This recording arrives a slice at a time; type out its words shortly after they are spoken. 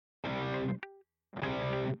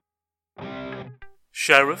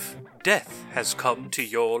Sheriff, death has come to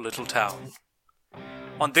your little town.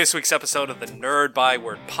 On this week's episode of the Nerd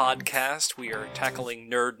Byword podcast, we are tackling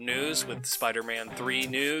nerd news with Spider-Man 3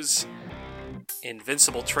 news,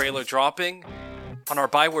 Invincible trailer dropping. On our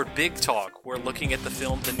Byword Big Talk, we're looking at the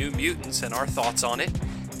film The New Mutants and our thoughts on it.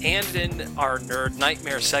 And in our Nerd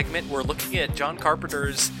Nightmare segment, we're looking at John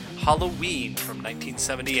Carpenter's Halloween from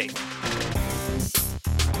 1978.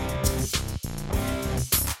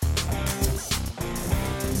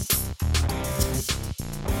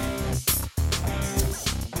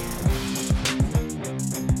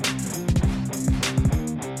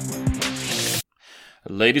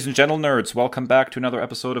 Ladies and gentle nerds, welcome back to another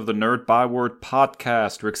episode of the Nerd Byword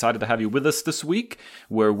podcast. We're excited to have you with us this week,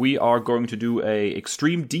 where we are going to do a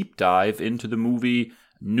extreme deep dive into the movie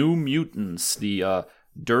New Mutants, the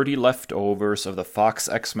dirty leftovers of the Fox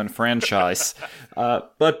X-Men franchise.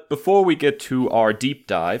 But before we get to our deep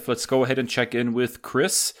dive, let's go ahead and check in with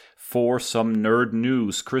Chris for some nerd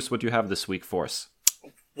news. Chris, what do you have this week for us?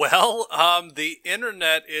 Well, the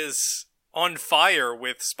internet is on fire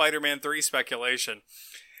with Spider-Man 3 speculation.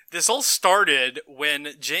 This all started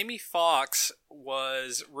when Jamie Foxx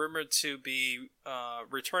was rumored to be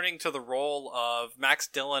returning to the role of Max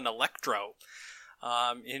Dillon Electro.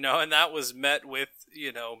 And that was met with,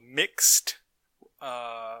 mixed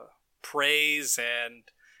praise and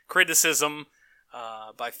criticism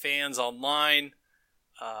by fans online.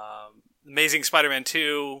 Amazing Spider-Man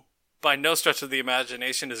 2, by no stretch of the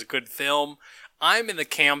imagination, is a good film. I'm in the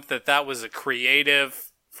camp that was a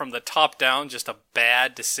creative, from the top down, just a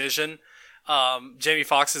bad decision. Jamie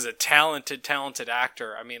Foxx is a talented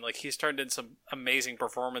actor. I mean, he's turned in some amazing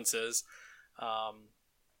performances.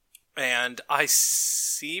 And I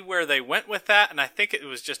see where they went with that, and I think it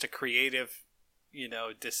was just a creative,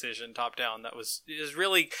 decision, top down. Is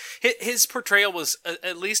really, his portrayal was,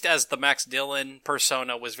 at least as the Max Dillon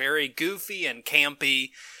persona, was very goofy and campy,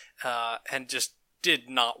 and just did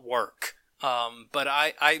not work. But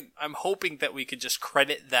I'm hoping that we could just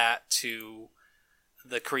credit that to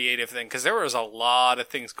the creative thing, because there was a lot of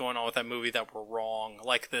things going on with that movie that were wrong,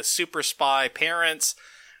 like the super spy parents,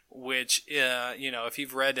 which, if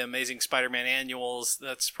you've read Amazing Spider-Man annuals,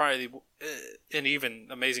 that's probably, and even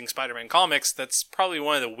Amazing Spider-Man comics, that's probably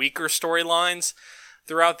one of the weaker storylines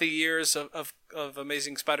throughout the years of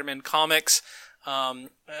Amazing Spider-Man comics.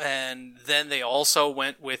 And then they also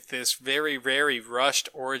went with this very, very rushed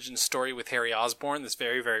origin story with Harry Osborn, this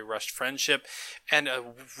very, very rushed friendship, and a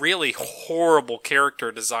really horrible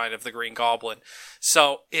character design of the Green Goblin.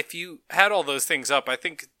 So if you had all those things up, I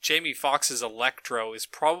think Jamie Foxx's Electro is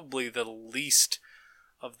probably the least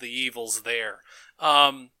of the evils there.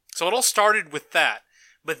 So it all started with that.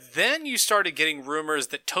 But then you started getting rumors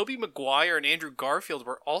that Tobey Maguire and Andrew Garfield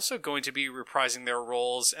were also going to be reprising their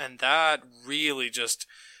roles, and that really just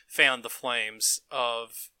fanned the flames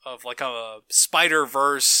of like a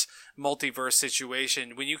Spider-Verse, multiverse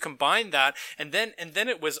situation. When you combine that, and then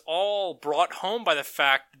it was all brought home by the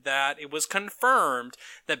fact that it was confirmed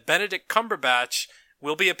that Benedict Cumberbatch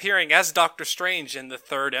will be appearing as Doctor Strange in the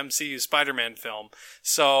third MCU Spider-Man film.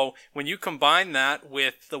 So when you combine that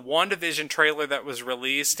with the WandaVision trailer that was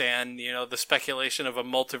released and, the speculation of a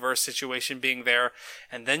multiverse situation being there,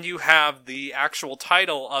 and then you have the actual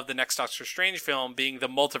title of the next Doctor Strange film being The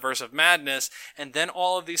Multiverse of Madness, and then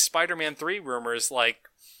all of these Spider-Man 3 rumors,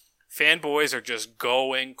 fanboys are just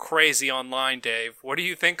going crazy online, Dave. What do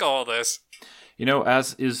you think of all this?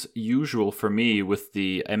 As is usual for me with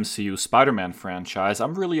the MCU Spider-Man franchise,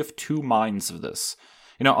 I'm really of two minds of this.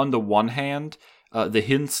 On the one hand, the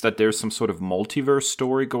hints that there's some sort of multiverse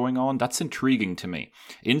story going on, that's intriguing to me.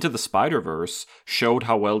 Into the Spider-Verse showed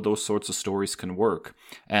how well those sorts of stories can work.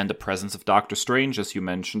 And the presence of Doctor Strange, as you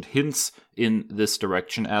mentioned, hints in this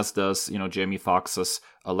direction, as does, Jamie Foxx's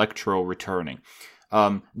Electro returning.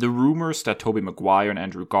 The rumors that Tobey Maguire and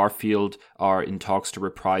Andrew Garfield are in talks to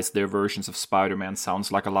reprise their versions of Spider-Man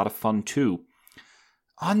sounds like a lot of fun too.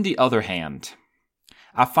 On the other hand,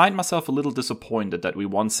 I find myself a little disappointed that we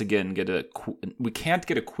once again can't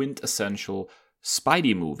get a quintessential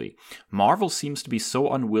Spidey movie. Marvel seems to be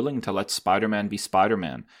so unwilling to let Spider-Man be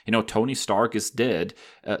Spider-Man. Tony Stark is dead,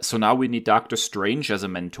 so now we need Doctor Strange as a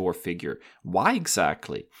mentor figure. Why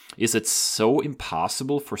exactly? Is it so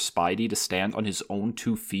impossible for Spidey to stand on his own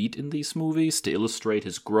 2 feet in these movies, to illustrate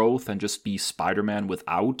his growth and just be Spider-Man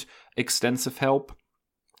without extensive help?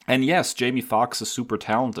 And yes, Jamie Foxx is super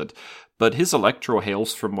talented, but his Electro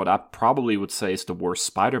hails from what I probably would say is the worst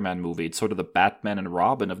Spider-Man movie. It's sort of the Batman and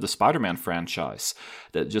Robin of the Spider-Man franchise.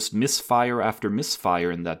 That just misfire after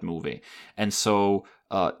misfire in that movie. And so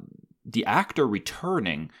the actor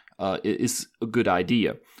returning is a good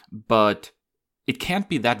idea, but it can't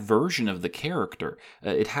be that version of the character.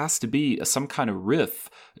 It has to be some kind of riff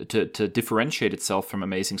to differentiate itself from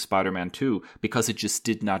Amazing Spider-Man 2, because it just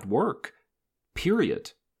did not work.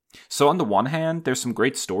 Period. So on the one hand, there's some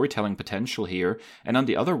great storytelling potential here, and on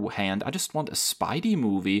the other hand, I just want a Spidey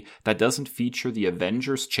movie that doesn't feature the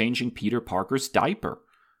Avengers changing Peter Parker's diaper.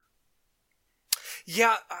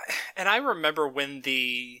 Yeah, and I remember when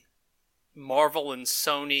the Marvel and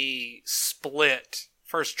Sony split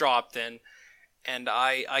first dropped in, and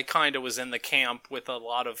I kind of was in the camp with a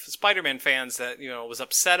lot of Spider-Man fans that, was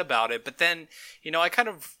upset about it, but then, I kind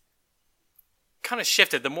of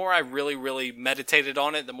shifted. The more I really, really meditated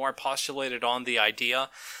on it, the more I postulated on the idea.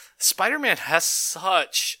 Spider-Man has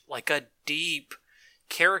such like a deep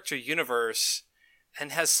character universe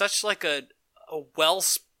and has such like a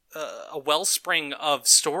wellspring of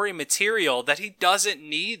story material that he doesn't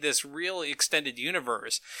need this really extended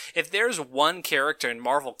universe. If there's one character in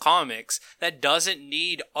Marvel Comics that doesn't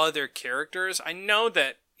need other characters, I know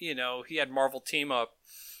that, he had Marvel Team Up,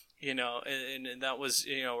 and that was,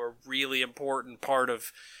 a really important part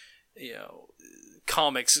of,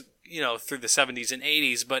 comics, through the 70s and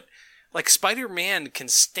 80s. But like Spider-Man can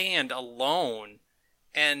stand alone,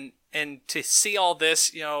 and to see all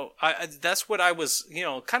this, that's what I was,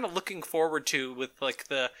 kind of looking forward to with like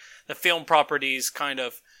the film properties kind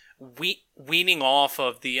of weaning off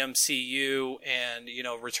of the MCU and,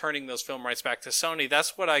 returning those film rights back to Sony.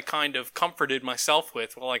 That's what I kind of comforted myself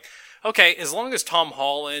with. Well, like, okay, as long as Tom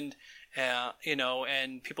Holland,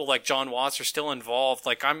 and people like John Watts are still involved,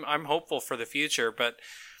 like I'm hopeful for the future. But,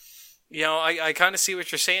 I kind of see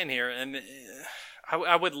what you're saying here, and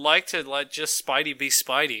I would like to let just Spidey be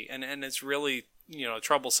Spidey, and it's really,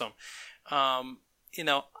 troublesome. I'm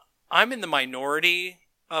in the minority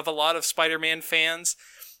of a lot of Spider-Man fans.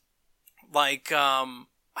 Like, I'm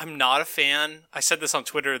not a fan. I said this on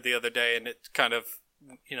Twitter the other day, and it kind of,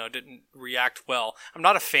 didn't react well. I'm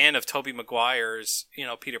not a fan of Tobey Maguire's,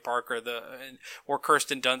 Peter Parker, or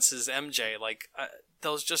Kirsten Dunst's MJ. Like,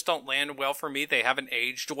 those just don't land well for me. They haven't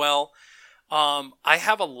aged well. I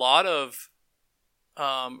have a lot of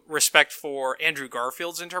respect for Andrew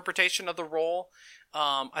Garfield's interpretation of the role.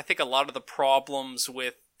 I think a lot of the problems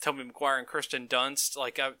with Tobey Maguire and Kirsten Dunst,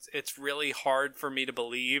 like, it's really hard for me to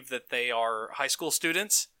believe that they are high school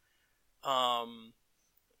students. Where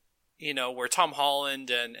Tom Holland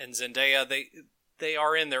and Zendaya, they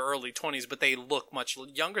are in their early 20s, but they look much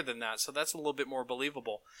younger than that, so that's a little bit more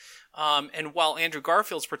believable. And while Andrew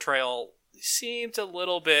Garfield's portrayal seemed a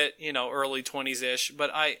little bit, early 20s-ish, but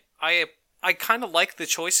I kind of like the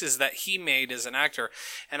choices that he made as an actor,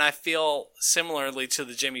 and I feel similarly to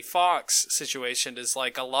the Jamie Foxx situation, is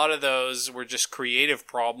like a lot of those were just creative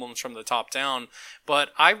problems from the top down. But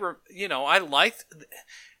I liked,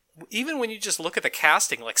 even when you just look at the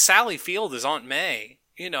casting, like Sally Field as Aunt May,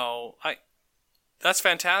 that's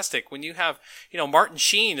fantastic. When you have, Martin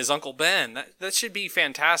Sheen as Uncle Ben, that should be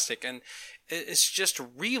fantastic. And it's just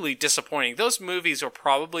really disappointing. Those movies are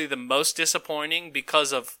probably the most disappointing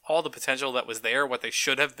because of all the potential that was there, what they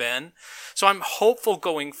should have been. So I'm hopeful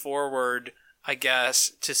going forward, I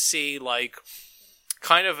guess, to see like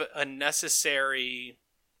kind of a necessary,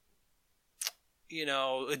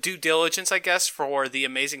 due diligence, I guess, for the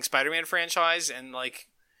Amazing Spider-Man franchise. And like,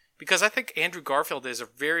 because I think Andrew Garfield is a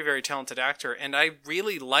very, very talented actor, and I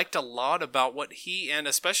really liked a lot about what he and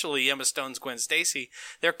especially Emma Stone's Gwen Stacy,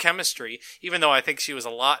 their chemistry, even though I think she was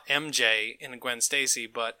a lot MJ in Gwen Stacy.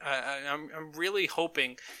 But I'm really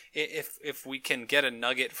hoping if we can get a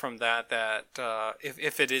nugget from that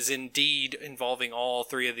if it is indeed involving all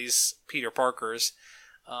three of these Peter Parkers,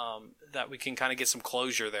 that we can kind of get some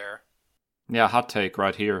closure there. Yeah, hot take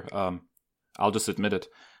right here. I'll just admit it.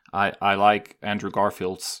 I like Andrew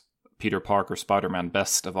Garfield's Peter Parker Spider-Man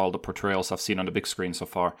best of all the portrayals I've seen on the big screen so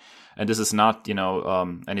far. And this is not,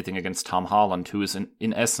 anything against Tom Holland, who is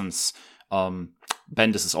in essence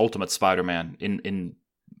Bendis' ultimate Spider-Man in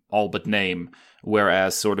all but name.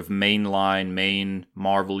 Whereas sort of main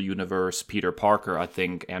Marvel Universe Peter Parker, I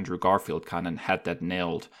think Andrew Garfield kind of had that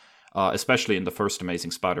nailed. Especially in the first Amazing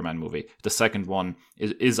Spider-Man movie. The second one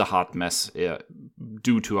is a hot mess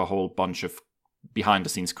due to a whole bunch of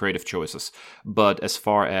behind-the-scenes creative choices. But as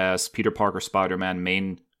far as Peter Parker Spider-Man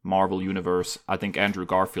main Marvel Universe, I think Andrew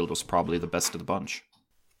Garfield was probably the best of the bunch.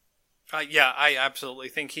 Yeah, I absolutely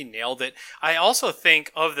think he nailed it. I also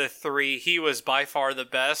think of the three, he was by far the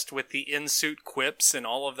best with the in-suit quips and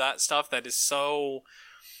all of that stuff that is so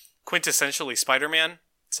quintessentially Spider-Man.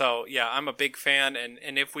 So, yeah, I'm a big fan,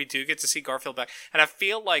 and if we do get to see Garfield back, and I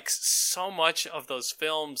feel like so much of those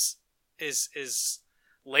films is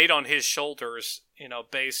laid on his shoulders,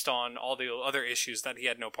 based on all the other issues that he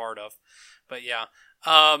had no part of. But yeah.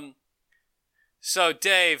 So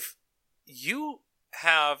Dave, you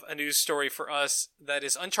have a news story for us that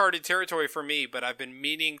is uncharted territory for me, but I've been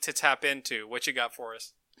meaning to tap into. What you got for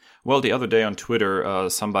us? Well, the other day on Twitter,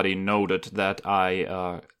 somebody noted that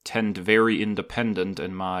I tend very independent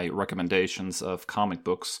in my recommendations of comic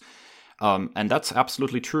books. And that's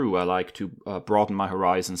absolutely true. I like to broaden my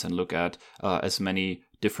horizons and look at as many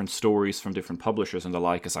different stories from different publishers and the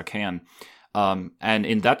like as I can. And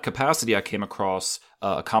in that capacity, I came across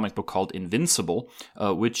a comic book called Invincible,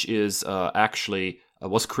 which is actually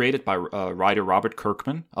was created by writer Robert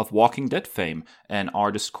Kirkman of Walking Dead fame and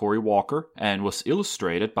artist Cory Walker, and was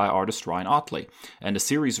illustrated by artist Ryan Ottley. And the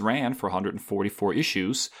series ran for 144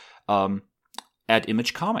 issues at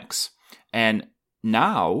Image Comics. And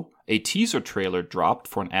now a teaser trailer dropped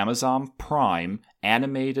for an Amazon Prime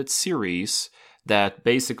animated series that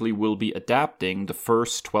basically will be adapting the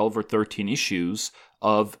first 12 or 13 issues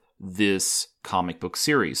of this comic book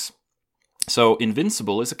series. So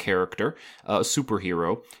Invincible is a character, a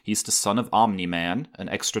superhero. He's the son of Omni-Man, an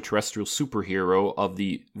extraterrestrial superhero of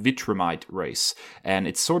the Viltrumite race. And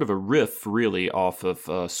it's sort of a riff, really, off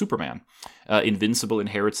of Superman. Invincible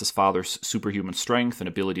inherits his father's superhuman strength and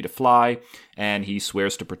ability to fly, and he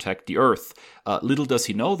swears to protect the Earth. Little does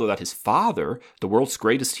he know, though, that his father, the world's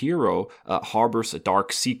greatest hero, harbors a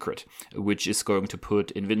dark secret, which is going to put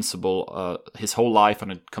Invincible his whole life on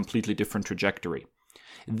a completely different trajectory.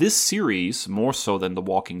 This series, more so than The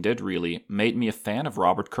Walking Dead really, made me a fan of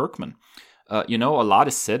Robert Kirkman. A lot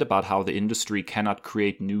is said about how the industry cannot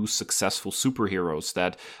create new successful superheroes,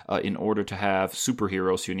 that in order to have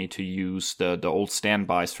superheroes you need to use the old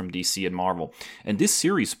standbys from DC and Marvel. And this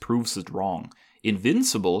series proves it wrong.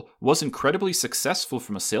 Invincible was incredibly successful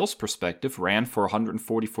from a sales perspective, ran for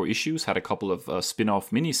 144 issues, had a couple of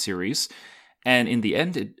spin-off miniseries, and in the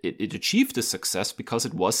end it achieved this success because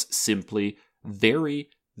it was simply very,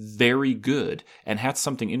 very good and had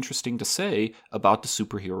something interesting to say about the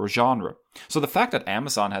superhero genre. So the fact that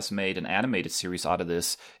Amazon has made an animated series out of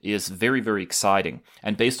this is very, very exciting.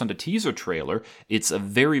 And based on the teaser trailer, it's a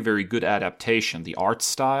very, very good adaptation. The art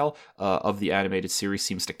style of the animated series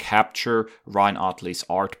seems to capture Ryan Ottley's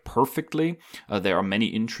art perfectly. There are many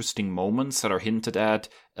interesting moments that are hinted at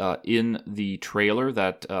in the trailer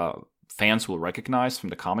that fans will recognize from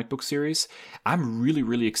the comic book series. I'm really,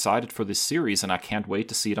 really excited for this series, and I can't wait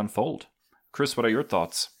to see it unfold. Chris, what are your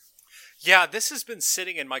thoughts? Yeah, this has been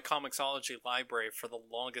sitting in my Comixology library for the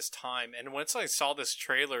longest time, and once I saw this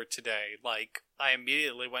trailer today, I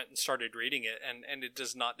immediately went and started reading it, and it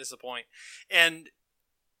does not disappoint. And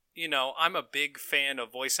I'm a big fan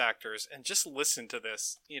of voice actors, and just listen to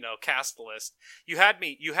this, cast list. You had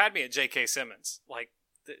me at J.K. Simmons,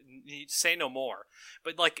 say no more.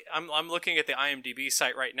 But I'm looking at the IMDb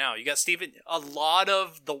site right now. You got a lot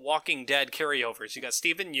of the Walking Dead carryovers. You got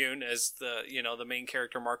Stephen Yeun as the main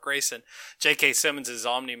character, Mark Grayson, J.K. Simmons as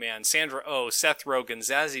Omni-Man, Sandra Oh, Seth Rogen,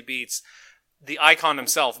 Zazie Beetz, the icon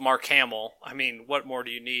himself, Mark Hamill. I mean, what more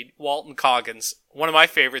do you need? Walton Goggins, one of my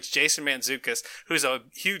favorites, Jason Mantzoukas, who's a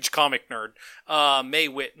huge comic nerd, Mae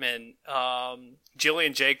Whitman,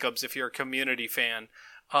 Jillian Jacobs, if you're a Community fan,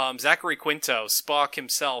 Zachary Quinto, Spock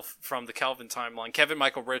himself from the Kelvin timeline, Kevin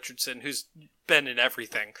Michael Richardson, who's been in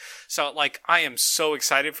everything. So, I am so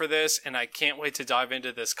excited for this, and I can't wait to dive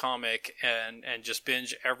into this comic and just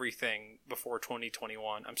binge everything before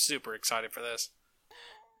 2021. I'm super excited for this.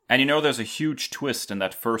 And there's a huge twist in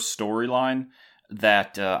that first storyline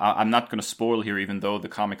that I'm not going to spoil here, even though the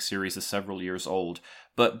comic series is several years old.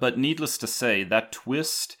 But needless to say, that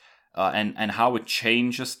twist and how it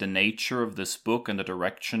changes the nature of this book and the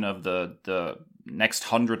direction of the next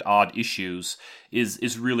 100-odd issues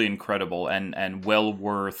is really incredible and well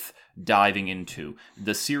worth diving into.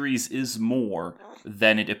 The series is more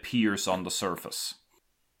than it appears on the surface.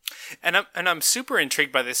 And I'm super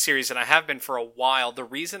intrigued by this series, and I have been for a while. The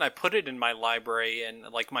reason I put it in my library and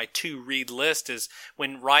my to-read list is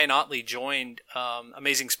when Ryan Ottley joined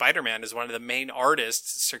Amazing Spider-Man as one of the main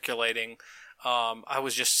artists circulating. I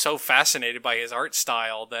was just so fascinated by his art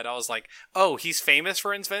style that I was like, oh, he's famous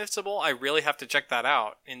for Invincible? I really have to check that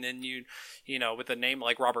out. And then with a name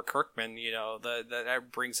like Robert Kirkman, that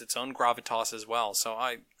brings its own gravitas as well. So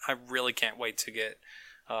I really can't wait to get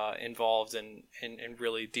involved and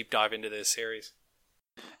really deep dive into this series.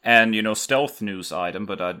 And, stealth news item,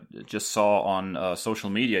 but I just saw on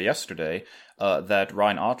social media yesterday that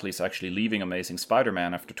Ryan Ottley is actually leaving Amazing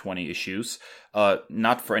Spider-Man after 20 issues.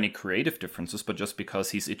 Not for any creative differences, but just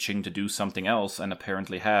because he's itching to do something else and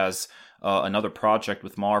apparently has another project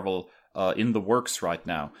with Marvel in the works right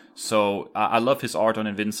now. So I love his art on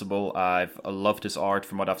Invincible. I've loved his art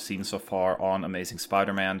from what I've seen so far on Amazing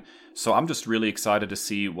Spider-Man. So I'm just really excited to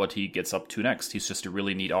see what he gets up to next. He's just a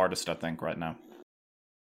really neat artist, I think, right now.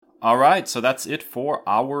 All right, so that's it for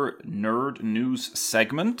our Nerd News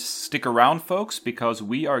segment. Stick around, folks, because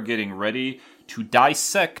we are getting ready to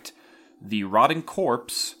dissect the rotting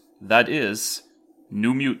corpse that is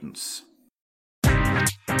New Mutants.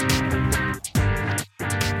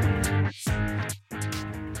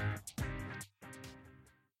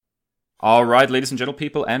 All right, ladies and gentle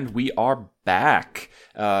people, and we are back.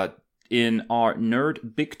 In our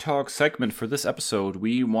Nerd Big Talk segment for this episode,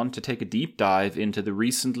 we want to take a deep dive into the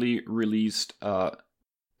recently released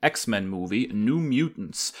X-Men movie, New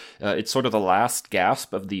Mutants. It's sort of the last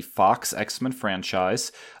gasp of the Fox X-Men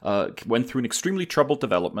franchise. Went through an extremely troubled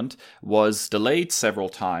development, was delayed several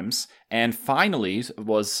times, and finally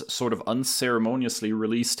was sort of unceremoniously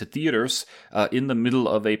released to theaters in the middle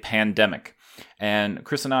of a pandemic. And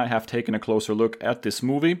Chris and I have taken a closer look at this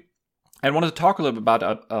movie and wanted to talk a little bit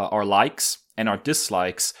about our likes and our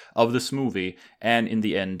dislikes of this movie, and in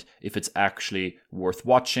the end, if it's actually worth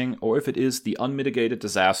watching, or if it is the unmitigated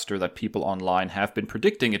disaster that people online have been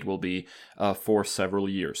predicting it will be for several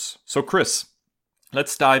years. So Chris,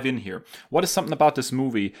 let's dive in here. What is something about this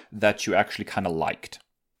movie that you actually kind of liked?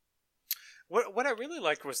 What I really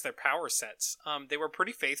liked was their power sets. They were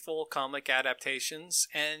pretty faithful comic adaptations,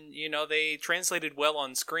 and they translated well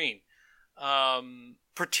on screen.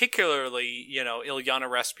 Particularly, Illyana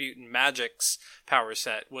Rasputin Magic's power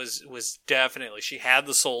set was definitely, she had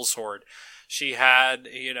the soul sword. She had,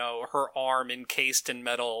 her arm encased in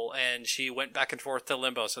metal, and she went back and forth to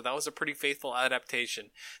Limbo. So that was a pretty faithful adaptation.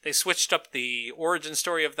 They switched up the origin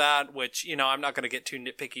story of that, which, I'm not going to get too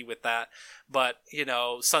nitpicky with that. But,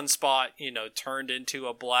 Sunspot, turned into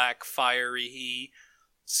a black, fiery,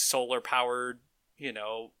 solar-powered,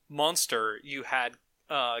 monster. You had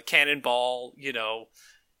Cannonball,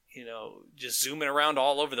 just zooming around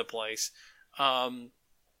all over the place.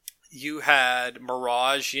 You had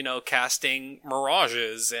Mirage, casting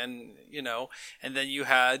mirages, and then you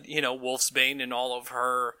had, Wolfsbane in all of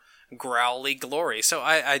her growly glory. So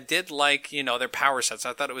I did like, their power sets.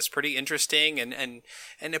 I thought it was pretty interesting and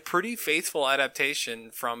a pretty faithful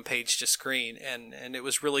adaptation from page to screen. And it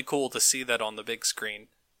was really cool to see that on the big screen.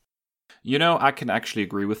 I can actually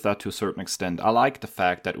agree with that to a certain extent. I like the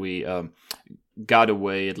fact that we got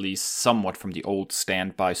away at least somewhat from the old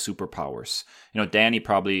standby superpowers. Danny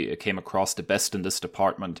probably came across the best in this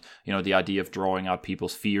department. The idea of drawing out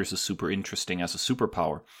people's fears is super interesting as a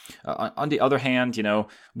superpower. On the other hand,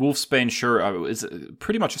 Wolfsbane, sure, is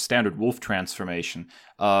pretty much a standard wolf transformation.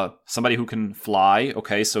 Somebody who can fly,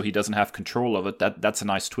 okay, so he doesn't have control of it. That's a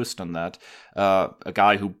nice twist on that. A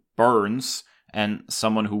guy who burns, and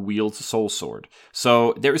someone who wields a soul sword.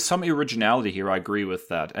 So there is some originality here, I agree with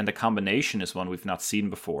that. And the combination is one we've not seen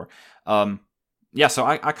before. So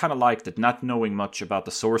I kind of liked it, not knowing much about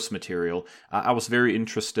the source material. I was very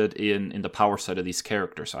interested in the power set of these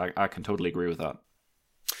characters. I can totally agree with that.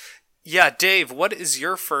 Yeah, Dave, what is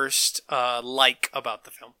your first like about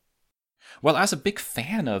the film? Well, as a big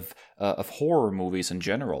fan of horror movies in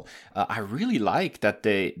general, I really like that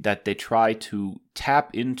they try to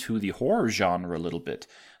tap into the horror genre a little bit.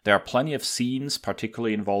 There are plenty of scenes,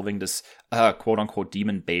 particularly involving this quote-unquote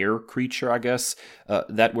demon bear creature, I guess,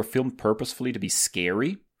 that were filmed purposefully to be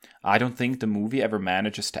scary. I don't think the movie ever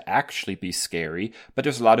manages to actually be scary, but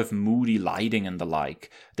there's a lot of moody lighting and the like.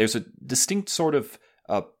 There's a distinct sort of,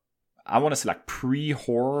 I want to say like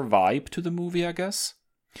pre-horror vibe to the movie, I guess.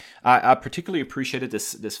 I particularly appreciated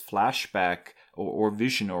this flashback or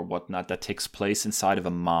vision or whatnot that takes place inside of a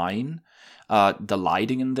mine. The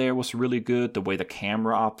lighting in there was really good. The way the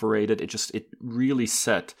camera operated, it really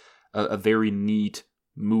set a very neat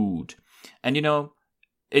mood. And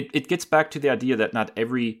it gets back to the idea that not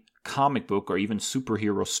every comic book or even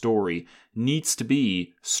superhero story needs to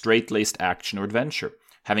be straight-laced action or adventure.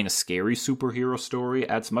 Having a scary superhero story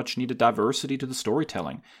adds much needed diversity to the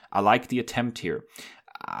storytelling. I like the attempt here.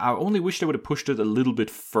 I only wish they would have pushed it a little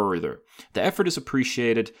bit further. The effort is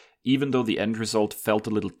appreciated, even though the end result felt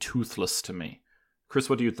a little toothless to me. Chris,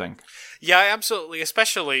 what do you think? Yeah, absolutely.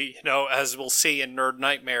 Especially, as we'll see in Nerd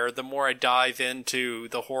Nightmare, the more I dive into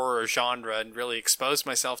the horror genre and really expose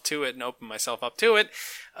myself to it and open myself up to it,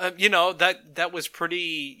 that was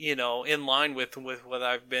pretty, in line with what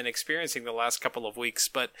I've been experiencing the last couple of weeks.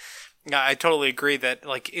 But I totally agree that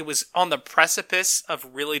it was on the precipice of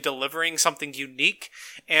really delivering something unique.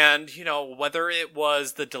 And, whether it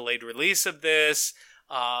was the delayed release of this,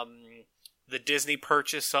 the Disney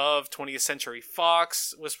purchase of 20th Century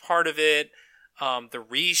Fox was part of it. the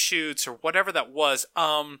reshoots or whatever that was.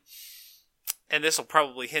 And this will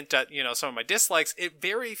probably hint at, some of my dislikes. It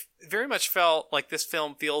very, very much felt like this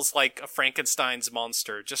film feels like a Frankenstein's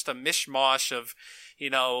monster, just a mishmash of,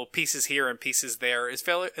 pieces here and pieces there.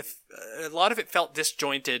 A lot of it felt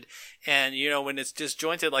disjointed, and, when it's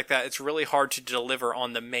disjointed like that, it's really hard to deliver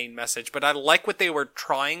on the main message. But I like what they were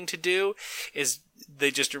trying to do, is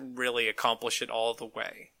they just didn't really accomplish it all the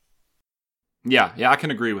way. Yeah, I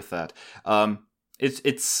can agree with that.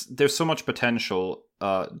 There's so much potential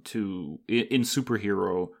in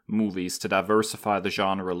superhero movies to diversify the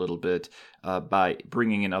genre a little bit by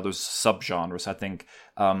bringing in other subgenres. I think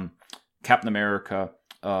Captain America,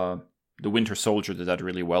 The Winter Soldier did that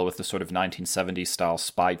really well with the sort of 1970s style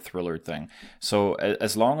spy thriller thing. So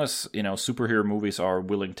as long as superhero movies are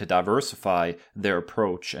willing to diversify their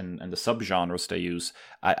approach and the subgenres they use,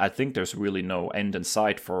 I think there's really no end in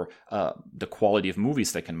sight for the quality of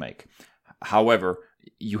movies they can make. However,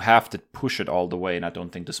 you have to push it all the way, and I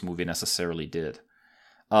don't think this movie necessarily did.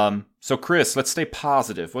 So Chris, let's stay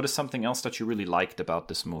positive. What is something else that you really liked about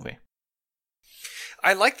this movie?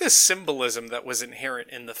 I like the symbolism that was inherent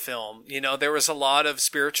in the film. There was a lot of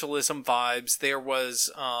spiritualism vibes. There was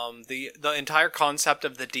the entire concept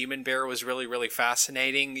of the demon bear was really, really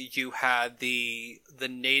fascinating. You had the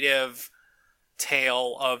native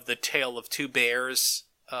tale of two bears.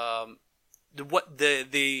 The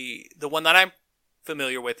one that I'm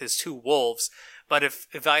familiar with is Two Wolves, but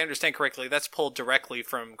if I understand correctly, that's pulled directly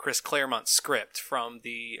from Chris Claremont's script from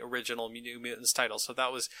the original New Mutants title. So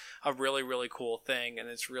that was a really, really cool thing, and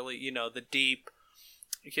it's really, the deep,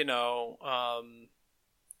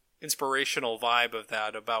 inspirational vibe of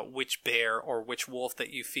that, about which bear or which wolf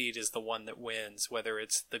that you feed is the one that wins, whether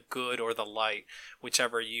it's the good or the light,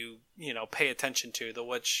 whichever you pay attention to,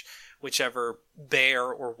 whichever bear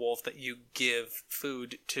or wolf that you give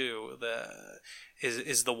food to,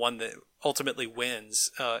 is the one that ultimately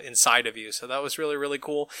wins inside of you. So that was really, really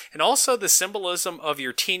cool. And also the symbolism of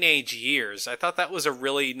your teenage years. I thought that was a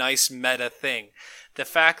really nice meta thing. The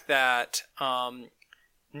fact that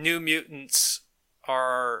New Mutants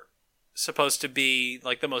are supposed to be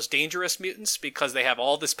like the most dangerous mutants because they have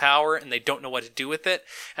all this power and they don't know what to do with it.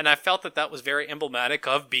 And I felt that was very emblematic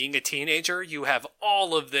of being a teenager. You have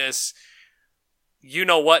all of this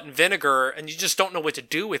what in vinegar, and you just don't know what to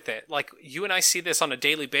do with it. Like, you and I see this on a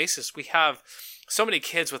daily basis. We have so many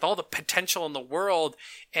kids with all the potential in the world,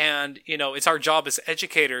 and it's our job as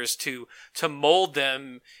educators to mold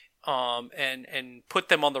them and put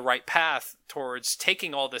them on the right path towards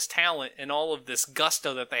taking all this talent and all of this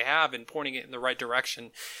gusto that they have and pointing it in the right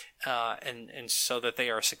direction, and so that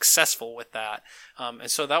they are successful with that.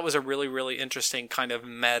 And so that was a really, really interesting kind of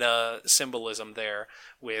meta symbolism there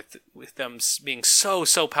with them being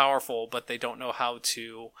so powerful, but they don't know how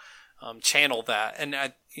to channel that. And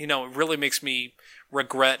it really makes me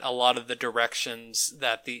regret a lot of the directions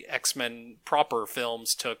that the X-Men proper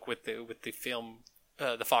films took with the film.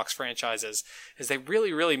 The Fox franchises, is they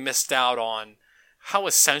really, really missed out on how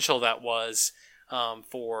essential that was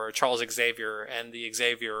for Charles Xavier and the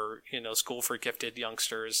Xavier, School for Gifted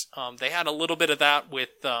Youngsters. They had a little bit of that with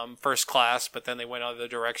First Class, but then they went other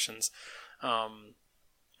directions. And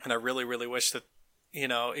I really, really wish that,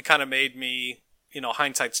 it kind of made me,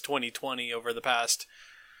 hindsight's 2020 over the past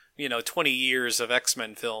 20 years of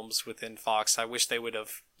X-Men films within Fox. I wish they would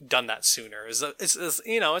have done that sooner. It's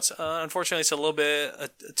unfortunately it's a little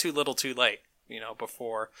bit too little too late,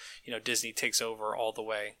 before, Disney takes over all the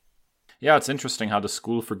way. Yeah, it's interesting how the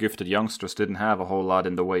School for Gifted Youngsters didn't have a whole lot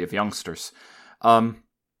in the way of youngsters.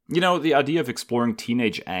 The idea of exploring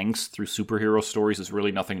teenage angst through superhero stories is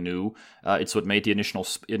really nothing new. It's what made the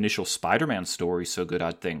initial Spider-Man story so good,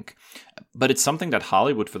 I think. But it's something that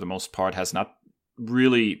Hollywood, for the most part, has not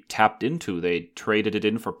really tapped into. They traded it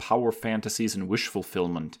in for power fantasies and wish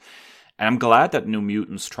fulfillment. And I'm glad that New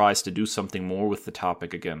Mutants tries to do something more with the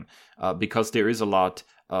topic again, because there is a lot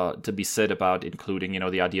to be said about including,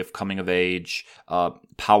 the idea of coming of age,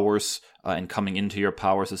 powers, and coming into your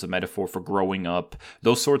powers as a metaphor for growing up.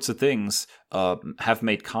 Those sorts of things have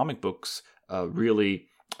made comic books really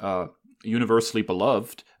universally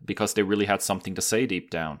beloved because they really had something to say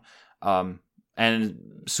deep down. And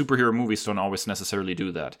superhero movies don't always necessarily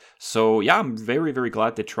do that. So yeah, I'm very, very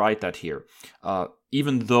glad they tried that here.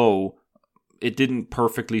 Even though it didn't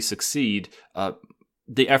perfectly succeed,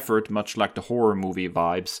 the effort, much like the horror movie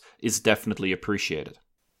vibes, is definitely appreciated.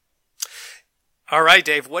 All right,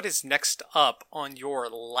 Dave, what is next up on your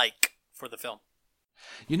like for the film?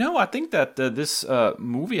 I think that this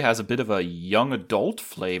movie has a bit of a young adult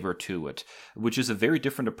flavor to it, which is a very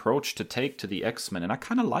different approach to take to the X-Men, and I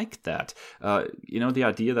kind of like that. The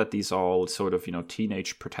idea that these are all sort of,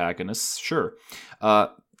 teenage protagonists, sure.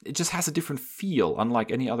 It just has a different feel,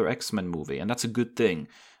 unlike any other X-Men movie, and that's a good thing,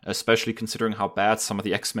 especially considering how bad some of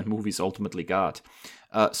the X-Men movies ultimately got.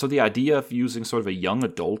 So the idea of using sort of a young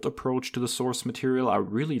adult approach to the source material, I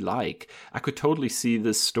really like. I could totally see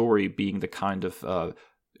this story being the kind of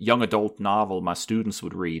young adult novel my students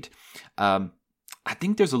would read. I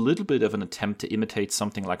think there's a little bit of an attempt to imitate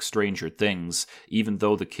something like Stranger Things, even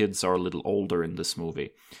though the kids are a little older in this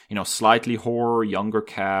movie. Slightly horror, younger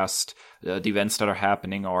cast, the events that are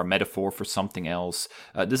happening are a metaphor for something else.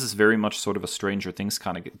 This is very much sort of a Stranger Things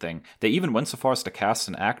kind of thing. They even went so far as to cast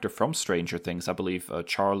an actor from Stranger Things. I believe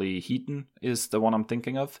Charlie Heaton is the one I'm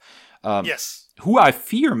thinking of. Yes. Who I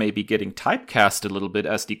fear may be getting typecast a little bit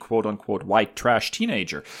as the quote-unquote white trash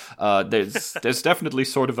teenager. There's definitely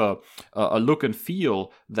sort of a look and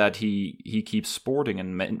feel that he keeps sporting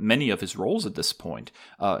in many of his roles at this point.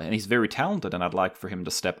 And he's very talented, and I'd like for him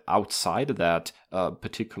to step outside of that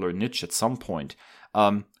particular niche at some point.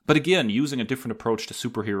 But again, using a different approach to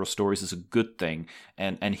superhero stories is a good thing.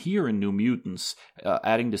 And here in New Mutants,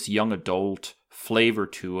 adding this young adult flavor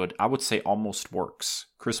to it, I would say almost works.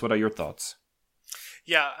 Chris, what are your thoughts?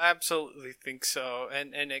 Yeah, I absolutely think so,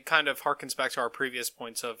 and it kind of harkens back to our previous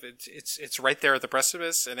points of it's right there at the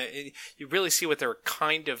precipice, and you really see what they're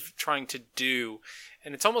kind of trying to do,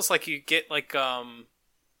 and it's almost like you get like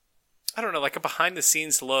I don't know, like a behind the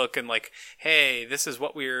scenes look and like, hey, this is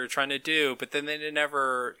what we were trying to do, but then it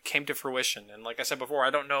never came to fruition. And like I said before, I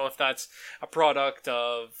don't know if that's a product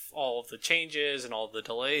of all of the changes and all the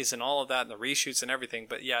delays and all of that and the reshoots and everything.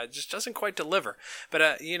 But yeah, it just doesn't quite deliver. But,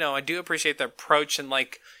 I do appreciate the approach and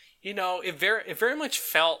like, it very much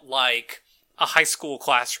felt like a high school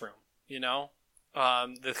classroom,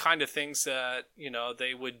 the kind of things that,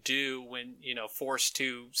 they would do when, forced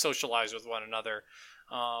to socialize with one another.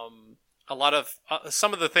 A lot of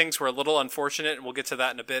some of the things were a little unfortunate, and we'll get to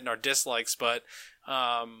that in a bit in our dislikes. But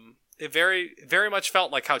it very, very much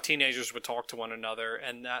felt like how teenagers would talk to one another,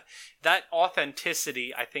 and that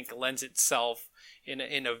authenticity, I think, lends itself in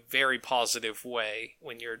a very positive way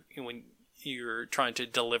when you're trying to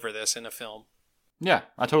deliver this in a film. Yeah,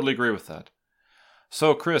 I totally agree with that.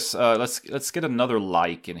 So, Chris, let's get another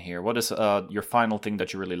like in here. What is your final thing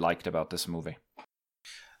that you really liked about this movie?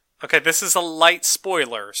 Okay, this is a light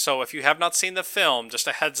spoiler, so if you have not seen the film, just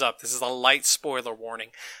a heads up, this is a light spoiler warning.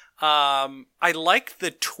 I like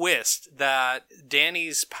the twist that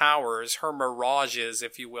Dani's powers, her mirages,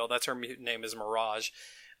 if you will, that's her mutant name is Mirage,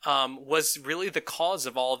 was really the cause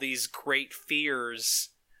of all these great fears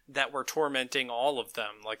that were tormenting all of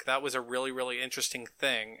them. Like, that was a really, really interesting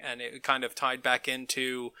thing, and it kind of tied back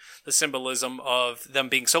into the symbolism of them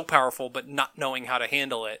being so powerful but not knowing how to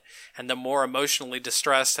handle it. And the more emotionally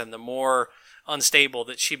distressed and the more unstable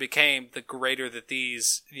that she became, the greater that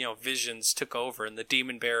these, visions took over. And the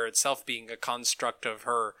demon bear itself being a construct of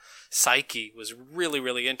her psyche was really,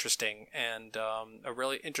 really interesting, and a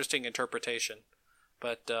really interesting interpretation.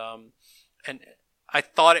 But, and I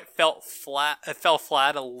thought it felt flat. It fell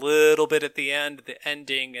flat a little bit at the end. The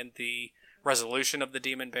ending and the resolution of the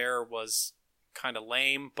demon bear was kind of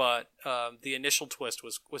lame, but the initial twist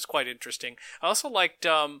was quite interesting. I also liked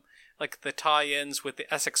the tie-ins with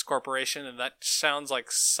the Essex Corporation, and that sounds like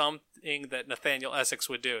something that Nathaniel Essex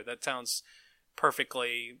would do. That sounds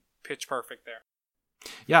perfectly pitch perfect there.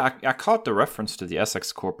 Yeah, I caught the reference to the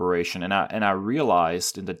Essex Corporation, and I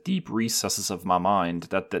realized in the deep recesses of my mind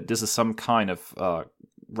that this is some kind of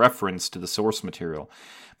reference to the source material.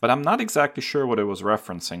 But I'm not exactly sure what it was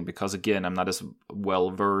referencing, because again, I'm not as well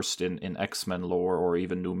versed in X-Men lore or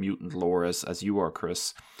even New Mutant lore as you are,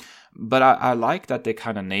 Chris. But I like that they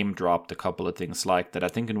kind of name dropped a couple of things like that. I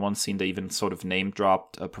think in one scene they even sort of name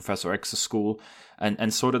dropped Professor X's school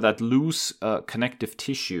and sort of that loose connective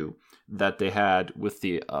tissue that they had with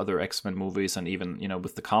the other X-Men movies and even,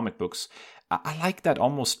 with the comic books. I like that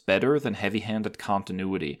almost better than heavy-handed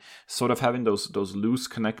continuity. Sort of having those loose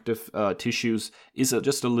connective tissues is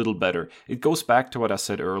just a little better. It goes back to what I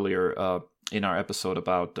said earlier in our episode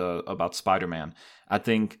about Spider-Man. I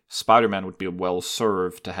think Spider-Man would be well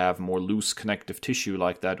served to have more loose connective tissue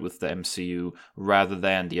like that with the MCU rather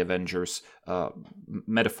than the Avengers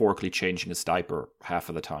metaphorically changing his diaper half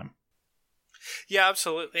of the time. Yeah,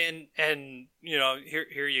 absolutely. And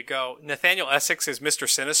here you go. Nathaniel Essex is Mr.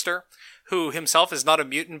 Sinister, who himself is not a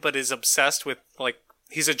mutant but is obsessed with, like,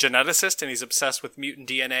 he's a geneticist and he's obsessed with mutant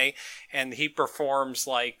DNA, and he performs,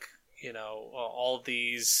 like, all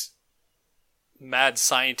these mad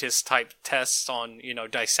scientist type tests on,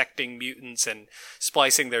 dissecting mutants and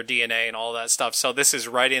splicing their DNA and all that stuff. So this is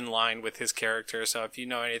right in line with his character. So if you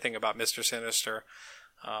know anything about Mr. Sinister,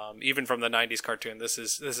 even from the 90s cartoon, this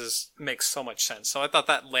is makes so much sense. So I thought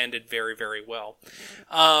that landed very, very well.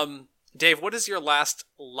 Dave, what is your last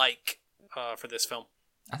for this film?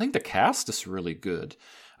 I think the cast is really good.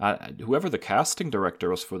 Whoever the casting director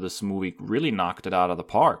was for this movie really knocked it out of the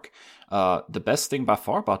park. The best thing by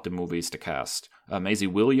far about the movie is the cast. Maisie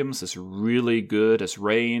Williams is really good as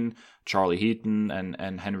Rain. Charlie Heaton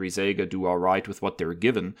and Henry Zaga do all right with what they're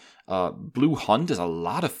given. Blue Hunt is a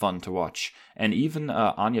lot of fun to watch. And even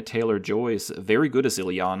Anya Taylor-Joy is very good as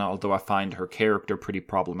Illyana, although I find her character pretty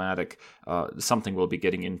problematic. Something we'll be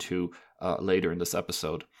getting into later in this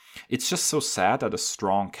episode. It's just so sad that a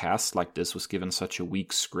strong cast like this was given such a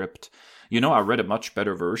weak script. I read a much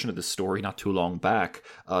better version of this story not too long back,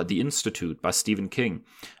 The Institute by Stephen King.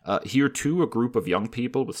 Here, too, a group of young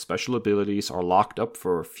people with special abilities are locked up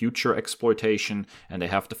for future exploitation, and they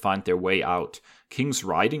have to find their way out. King's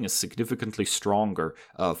writing is significantly stronger,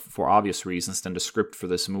 for obvious reasons, than the script for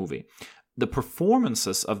this movie. The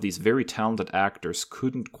performances of these very talented actors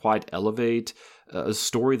couldn't quite elevate a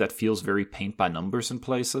story that feels very paint by numbers in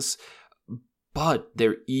places, but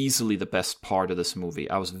they're easily the best part of this movie.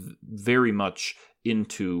 I was very much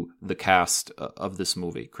into the cast of this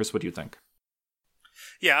movie. Chris, what do you think?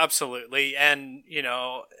 Yeah, absolutely. And,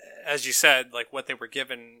 as you said, like what they were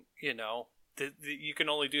given, you can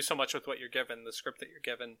only do so much with what you're given, the script that you're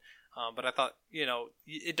given. But I thought,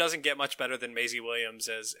 it doesn't get much better than Maisie Williams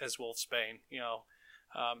as Wolfsbane.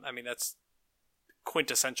 That's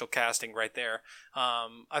quintessential casting right there.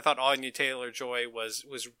 I thought Anya Taylor-Joy was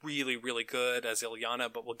really, really good as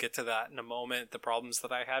Illyana, but we'll get to that in a moment. The problems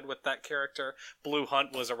that I had with that character. Blue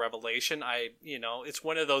Hunt was a revelation. It's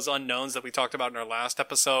one of those unknowns that we talked about in our last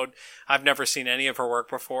episode. I've never seen any of her work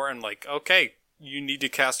before, and okay, you need to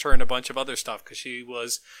cast her in a bunch of other stuff because she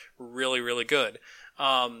was really, really good.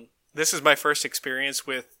 This is my first experience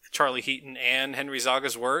with Charlie Heaton and Henry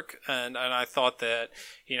Zaga's work, and I thought that,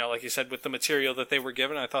 like you said, with the material that they were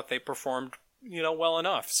given, I thought they performed, well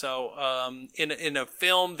enough. So, in a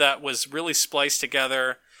film that was really spliced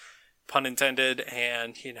together, pun intended,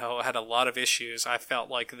 and, had a lot of issues, I felt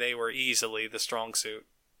like they were easily the strong suit.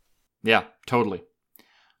 Yeah, totally.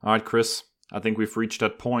 All right, Chris, I think we've reached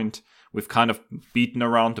that point. We've kind of beaten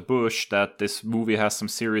around the bush that this movie has some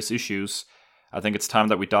serious issues. I think it's time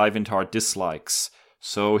that we dive into our dislikes.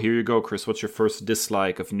 So here you go, Chris. What's your first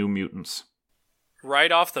dislike of New Mutants?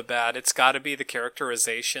 Right off the bat, it's got to be the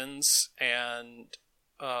characterizations and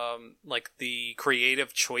the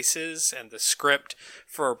creative choices and the script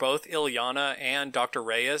for both Illyana and Dr.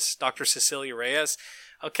 Reyes, Dr. Cecilia Reyes.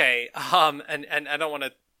 Okay, and I don't want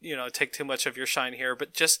to take too much of your shine here,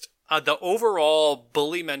 but just the overall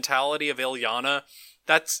bully mentality of Illyana,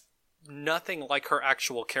 that's nothing like her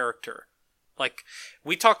actual character. Like,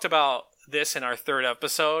 we talked about this in our third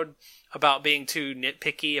episode about being too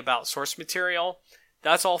nitpicky about source material.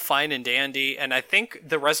 That's all fine and dandy, and I think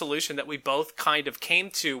the resolution that we both kind of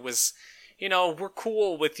came to was, we're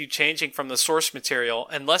cool with you changing from the source material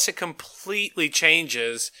unless it completely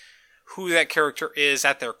changes who that character is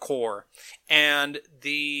at their core. And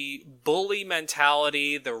the bully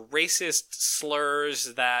mentality, the racist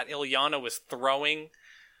slurs that Illyana was throwing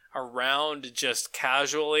around just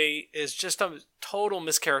casually is just a total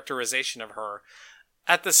mischaracterization of her.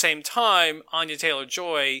 At the same time, Anya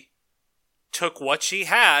Taylor-Joy took what she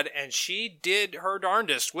had and she did her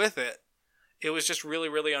darndest with it. It was just really,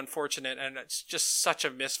 really unfortunate, and it's just such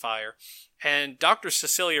a misfire. And Dr.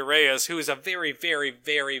 Cecilia Reyes, who is a very, very,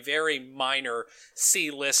 very, very minor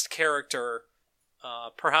C-list character,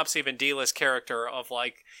 perhaps even D-list character of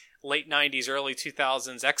late 90s, early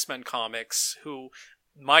 2000s X-Men comics, who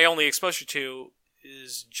my only exposure to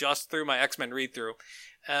is just through my X-Men read-through.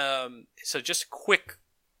 So just a quick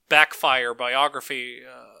backdoor biography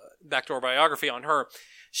on her.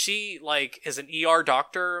 She is an ER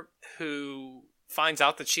doctor who finds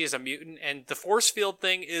out that she is a mutant, and the force field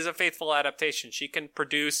thing is a faithful adaptation. She can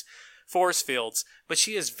produce force fields, but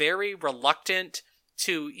she is very reluctant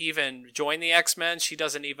to even join the X-Men. She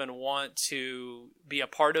doesn't even want to be a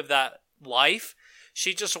part of that life.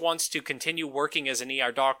 She just wants to continue working as an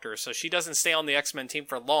ER doctor, so she doesn't stay on the X-Men team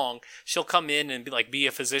for long. She'll come in and be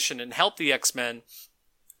a physician and help the X-Men,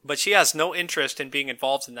 but she has no interest in being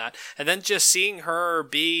involved in that. And then just seeing her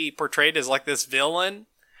be portrayed as this villain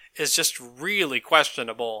is just really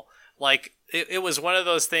questionable. it was one of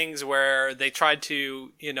those things where they tried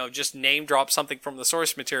to, just name drop something from the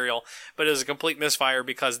source material, but it was a complete misfire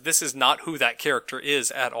because this is not who that character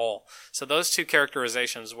is at all. So those two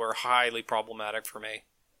characterizations were highly problematic for me.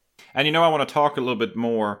 And I want to talk a little bit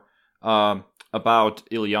more about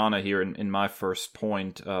Illyana here in my first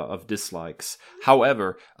point of dislikes.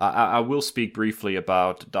 However, I will speak briefly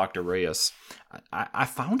about Dr. Reyes. I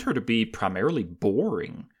found her to be primarily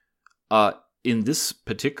boring. In this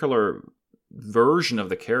particular version of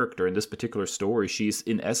the character, in this particular story, she's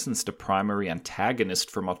in essence the primary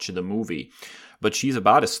antagonist for much of the movie, but she's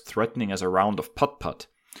about as threatening as a round of putt-putt.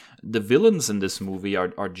 The villains in this movie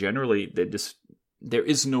are generally, there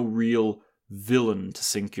is no real villain to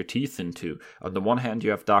sink your teeth into. On the one hand,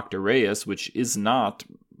 you have Dr. Reyes, which is not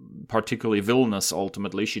particularly villainous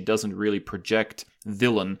ultimately. She doesn't really project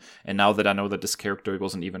villain, and now that I know that this character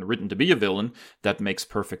wasn't even written to be a villain, that makes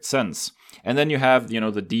perfect sense. And then you have,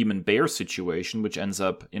 the demon bear situation, which ends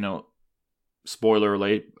up,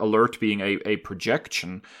 spoiler alert, being a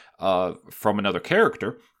projection from another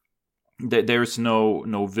character. There's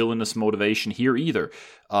no villainous motivation here either.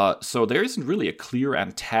 So there isn't really a clear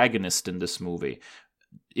antagonist in this movie.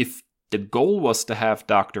 If the goal was to have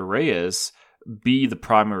Dr. Reyes be the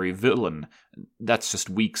primary villain, that's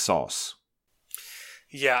just weak sauce.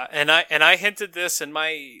 Yeah, and I hinted this in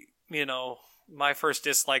my, my first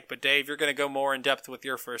dislike, but Dave, you're going to go more in depth with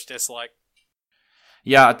your first dislike.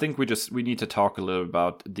 Yeah, I think we need to talk a little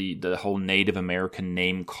about the whole Native American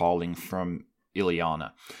name calling from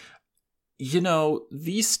Illyana.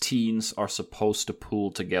 These teens are supposed to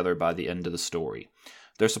pull together by the end of the story.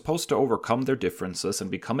 They're supposed to overcome their differences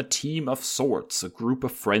and become a team of sorts, a group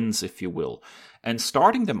of friends, if you will. And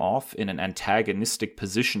starting them off in an antagonistic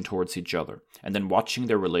position towards each other, and then watching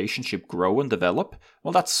their relationship grow and develop,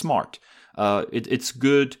 well, that's smart. It's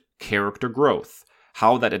good character growth.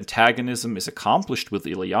 How that antagonism is accomplished with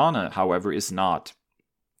Illyana, however, is not.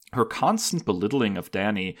 Her constant belittling of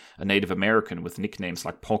Danny, a Native American with nicknames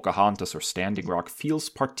like Pocahontas or Standing Rock, feels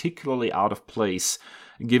particularly out of place,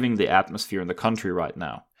 given the atmosphere in the country right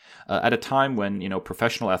now. At a time when,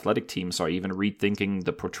 professional athletic teams are even rethinking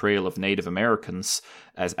the portrayal of Native Americans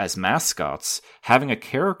as mascots, having a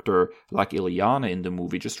character like Illyana in the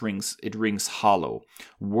movie just rings hollow.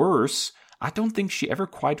 Worse, I don't think she ever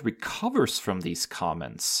quite recovers from these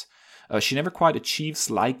comments. She never quite achieves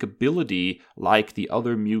likability like the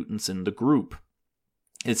other mutants in the group.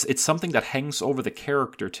 It's something that hangs over the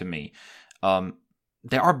character to me.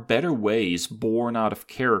 There are better ways born out of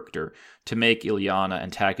character to make Illyana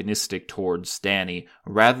antagonistic towards Danny,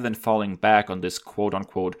 rather than falling back on this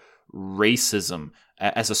quote-unquote racism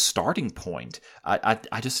as a starting point. I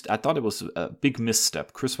thought it was a big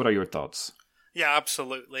misstep. Chris, what are your thoughts? Yeah,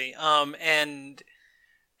 absolutely. And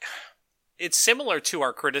it's similar to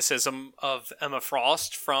our criticism of Emma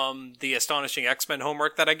Frost from the Astonishing X-Men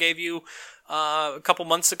homework that I gave you a couple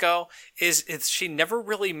months ago. Is she never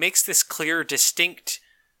really makes this clear, distinct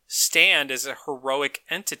stand as a heroic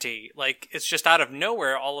entity. Like, it's just out of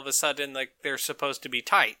nowhere, all of a sudden, like, they're supposed to be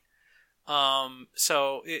tight.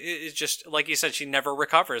 So it's just, like you said, she never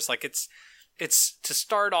recovers. Like, it's to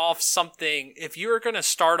start off something, if you're going to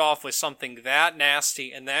start off with something that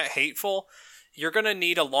nasty and that hateful, you're going to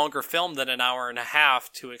need a longer film than an hour and a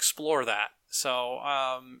half to explore that. So,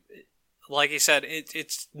 like you said,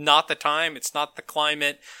 it's not the time, it's not the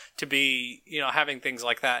climate to be, having things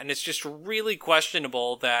like that. And it's just really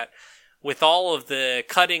questionable that with all of the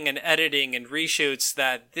cutting and editing and reshoots,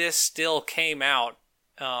 that this still came out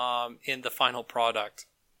in the final product.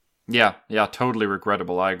 Yeah, totally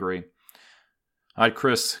regrettable. I agree. All right,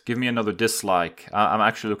 Chris, give me another dislike. I'm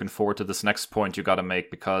actually looking forward to this next point you got to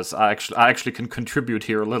make, because I actually can contribute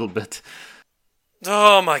here a little bit.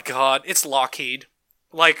 Oh my god, it's Lockheed.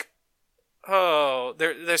 Like,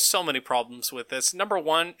 there's so many problems with this. Number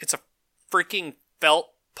one, it's a freaking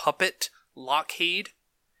felt puppet, Lockheed.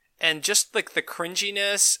 And just like the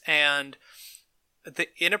cringiness and the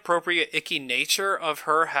inappropriate, icky nature of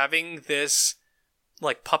her having this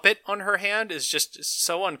like puppet on her hand is just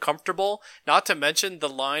so uncomfortable. Not to mention the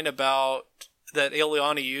line about that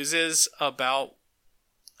Illyana uses about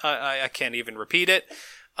I can't even repeat it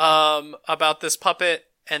about this puppet.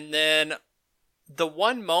 And then the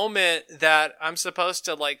one moment that I'm supposed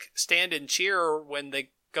to like stand and cheer when they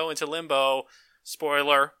go into limbo,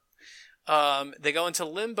 spoiler, they go into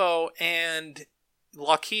limbo and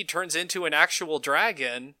Lockheed turns into an actual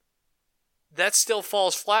dragon. That still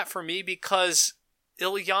falls flat for me because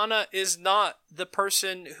Illyana is not the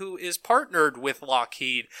person who is partnered with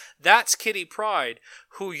Lockheed. That's Kitty Pryde,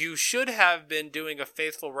 who you should have been doing a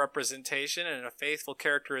faithful representation and a faithful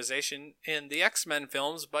characterization in the X-Men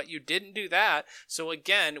films, but you didn't do that. So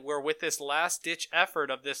again, we're with this last-ditch effort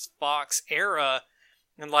of this Fox era,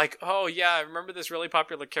 and like, oh yeah, I remember this really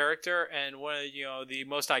popular character, and one of, the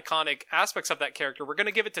most iconic aspects of that character, we're going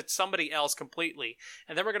to give it to somebody else completely,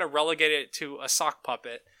 and then we're going to relegate it to a sock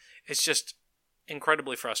puppet. It's just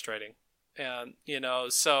incredibly frustrating. And,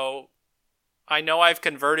 so I know I've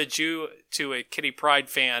converted you to a Kitty Pryde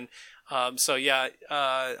fan. So yeah,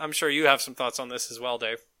 I'm sure you have some thoughts on this as well,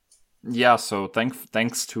 Dave. Yeah, so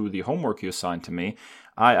thanks to the homework you assigned to me,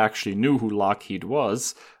 I actually knew who Lockheed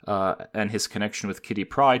was, and his connection with Kitty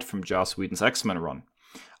Pryde from Joss Whedon's X-Men run.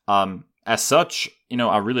 As such,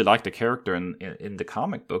 I really liked the character in the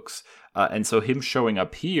comic books, and so him showing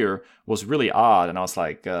up here was really odd, and I was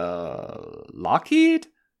like, Lockheed?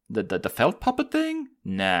 The felt puppet thing?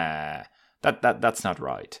 Nah, that's not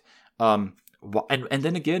right. And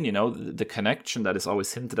then again, the connection that is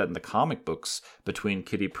always hinted at in the comic books between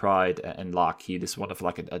Kitty Pryde and Lockheed is one of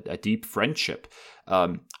like a deep friendship.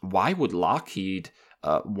 Why would Lockheed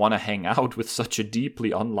want to hang out with such a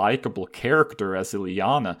deeply unlikable character as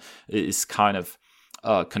Illyana is kind of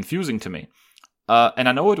confusing to me. And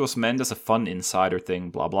I know it was meant as a fun insider thing,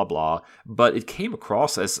 blah, blah, blah, but it came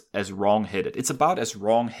across as wrong-headed. It's about as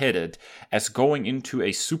wrong-headed as going into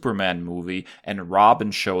a Superman movie and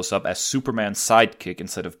Robin shows up as Superman's sidekick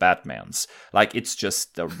instead of Batman's. Like, it's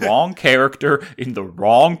just the wrong character in the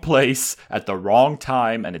wrong place at the wrong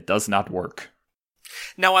time, and it does not work.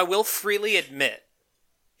 Now, I will freely admit,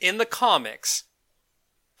 in the comics,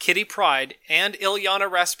 Kitty Pryde and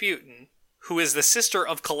Illyana Rasputin, who is the sister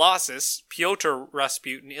of Colossus, Pyotr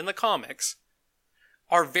Rasputin, in the comics,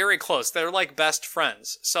 are very close. They're like best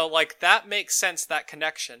friends. So, like, that makes sense, that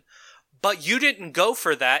connection. But you didn't go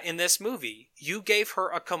for that in this movie. You gave her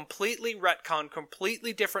a completely retcon,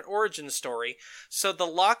 completely different origin story, so the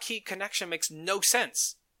Lockheed connection makes no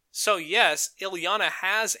sense. So, yes, Illyana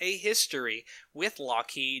has a history with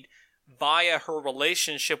Lockheed via her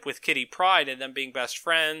relationship with Kitty Pryde and them being best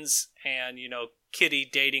friends and, Kitty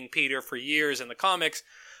dating Peter for years in the comics,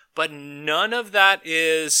 but none of that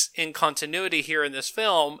is in continuity here in this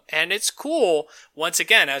film, and it's cool. Once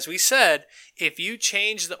again, as we said, if you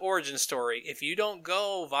change the origin story, if you don't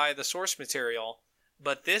go via the source material,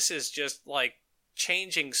 but this is just like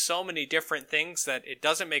changing so many different things that it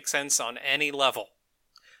doesn't make sense on any level.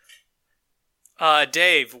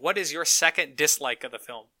 Dave, what is your second dislike of the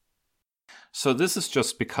film? So this has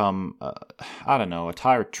just become, I don't know, a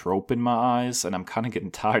tired trope in my eyes, and I'm kind of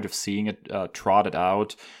getting tired of seeing it trotted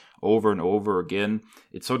out over and over again.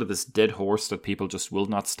 It's sort of this dead horse that people just will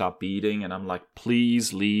not stop beating, and I'm like,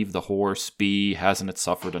 please leave the horse be, hasn't it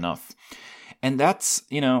suffered enough? And that's,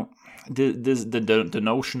 the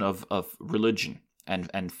notion of religion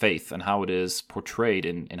and faith and how it is portrayed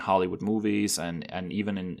in Hollywood movies and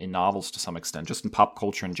even in novels to some extent, just in pop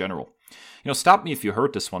culture in general. Stop me if you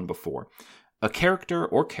heard this one before. A character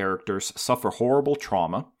or characters suffer horrible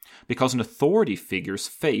trauma because an authority figure's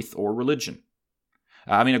faith or religion.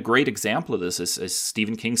 A great example of this is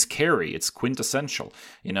Stephen King's Carrie. It's quintessential.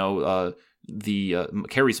 Carrie's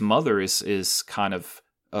mother is kind of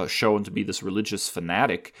shown to be this religious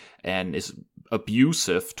fanatic and is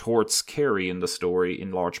abusive towards Carrie in the story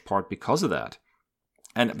in large part because of that.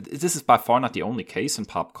 And this is by far not the only case in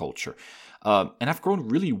pop culture. And I've grown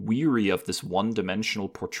really weary of this one-dimensional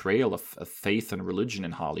portrayal of faith and religion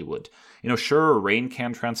in Hollywood. Sure, Rain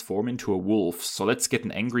can transform into a wolf, so let's get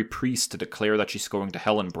an angry priest to declare that she's going to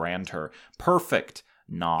hell and brand her. Perfect.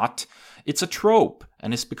 Not. It's a trope,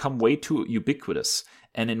 and it's become way too ubiquitous.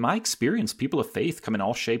 And in my experience, people of faith come in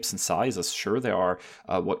all shapes and sizes. Sure, there are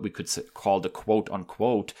what we could call the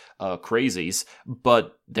quote-unquote crazies,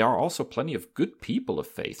 but there are also plenty of good people of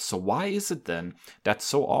faith. So why is it then that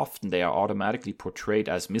so often they are automatically portrayed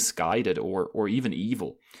as misguided or even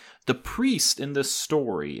evil? The priest in this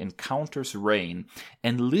story encounters Rain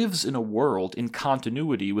and lives in a world in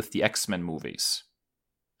continuity with the X-Men movies.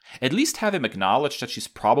 At least have him acknowledge that she's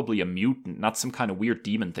probably a mutant, not some kind of weird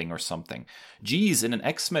demon thing or something. Geez, in an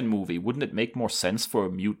X-Men movie, wouldn't it make more sense for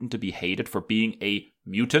a mutant to be hated for being a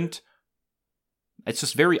mutant? It's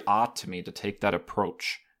just very odd to me to take that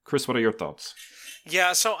approach. Chris, what are your thoughts?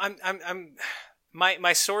 Yeah, so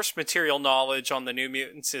my source material knowledge on the New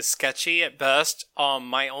Mutants is sketchy at best.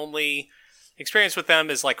 My only experience with them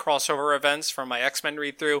is like crossover events from my X-Men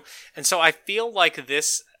read through, and so I feel like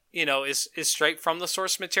this is straight from the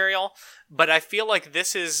source material, but I feel like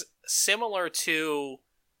this is similar to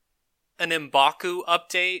an M'Baku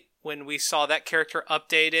update when we saw that character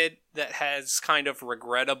updated that has kind of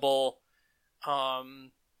regrettable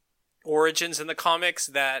origins in the comics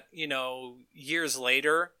that, years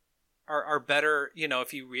later are better,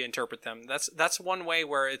 if you reinterpret them. That's one way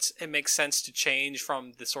where it makes sense to change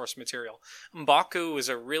from the source material. M'Baku is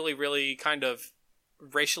a really, really kind of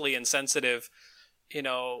racially insensitive,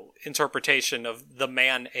 interpretation of the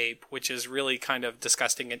man ape, which is really kind of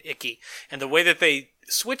disgusting and icky. And the way that they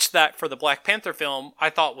switched that for the Black Panther film, I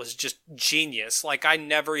thought was just genius. Like, I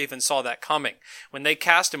never even saw that coming. When they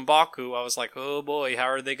cast M'Baku, I was like, oh boy, how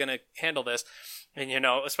are they going to handle this? And,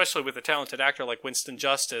 especially with a talented actor like Winston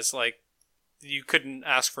Justice, like, you couldn't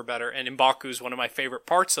ask for better. And M'Baku is one of my favorite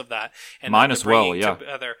parts of that. And mine as well, yeah.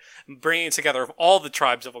 Bringing together of all the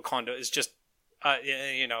tribes of Wakanda is just,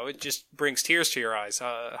 it just brings tears to your eyes,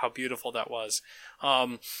 how beautiful that was.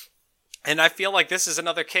 And I feel like this is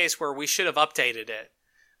another case where we should have updated it.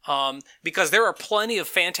 Because there are plenty of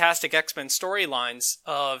fantastic X-Men storylines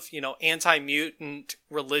of, anti-mutant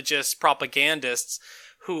religious propagandists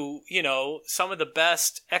who, some of the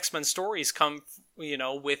best X-Men stories come,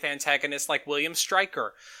 with antagonists like William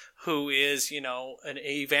Stryker, who is, an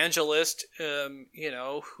evangelist,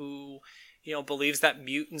 who, believes that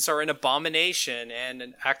mutants are an abomination and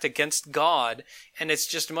an act against God. And it's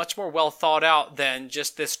just much more well thought out than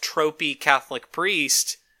just this tropey Catholic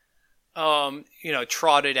priest,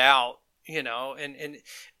 trotted out, and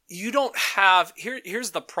you don't have,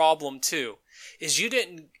 here's the problem too, is you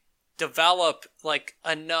didn't develop like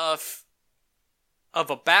enough of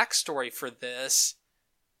a backstory for this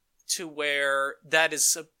to where that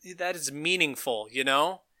is meaningful,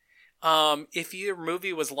 if your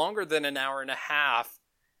movie was longer than an hour and a half,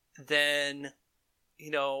 then,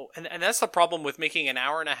 and that's the problem with making an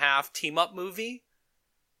hour and a half team up movie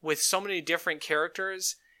with so many different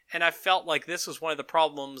characters. And I felt like this was one of the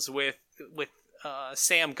problems with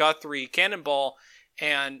Sam Guthrie Cannonball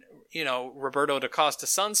and, Roberto da Costa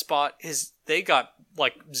Sunspot is they got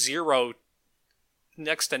like zero,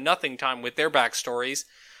 next to nothing time with their backstories.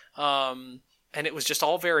 And it was just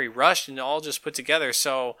all very rushed and all just put together.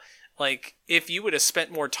 So, like, if you would have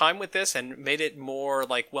spent more time with this and made it more,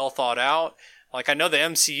 like, well thought out, like, I know the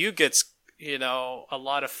MCU gets, a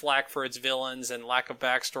lot of flack for its villains and lack of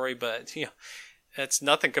backstory, but, it's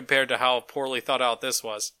nothing compared to how poorly thought out this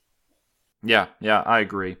was. Yeah, I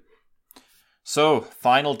agree. So,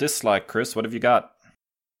 final dislike, Chris, what have you got?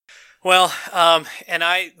 Well, and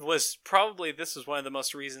this was one of the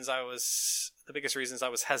biggest reasons I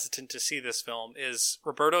was hesitant to see this film is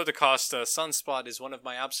Roberto da Costa Sunspot is one of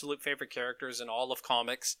my absolute favorite characters in all of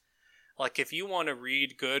comics. Like, if you want to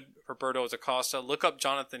read good Roberto da Costa, look up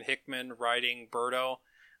Jonathan Hickman writing Birdo.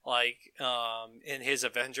 Like, in his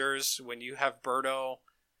Avengers, when you have Birdo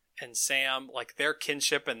and Sam, like, their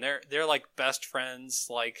kinship and they're like best friends,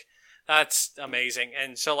 like, that's amazing.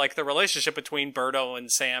 And so, like, the relationship between Birdo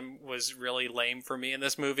and Sam was really lame for me in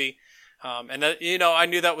this movie. And that, I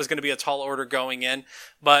knew that was going to be a tall order going in,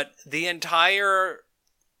 but the entire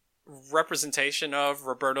representation of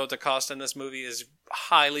Roberto da Costa in this movie is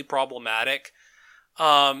highly problematic.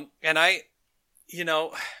 And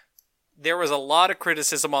there was a lot of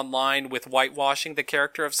criticism online with whitewashing the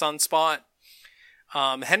character of Sunspot.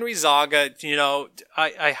 Henry Zaga,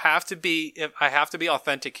 I have to be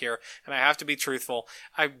authentic here and I have to be truthful.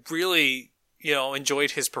 I really,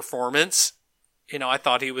 enjoyed his performance. I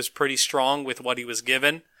thought he was pretty strong with what he was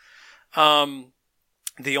given.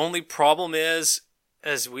 The only problem is,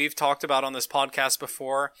 as we've talked about on this podcast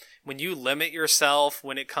before, when you limit yourself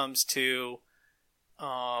when it comes to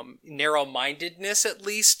narrow-mindedness, at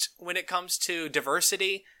least when it comes to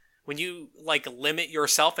diversity, when you limit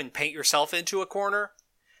yourself and paint yourself into a corner,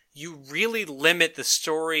 you really limit the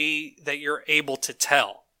story that you're able to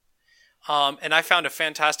tell. And I found a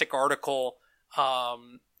fantastic article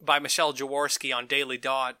by Michelle Jaworski on Daily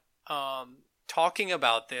Dot talking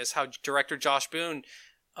about this, how director Josh Boone,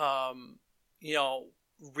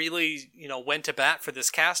 really, went to bat for this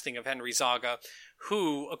casting of Henry Zaga,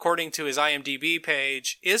 who, according to his IMDb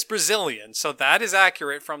page, is Brazilian. So that is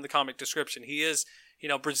accurate from the comic description. He is,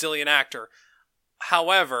 Brazilian actor.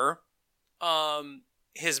 However,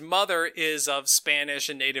 his mother is of Spanish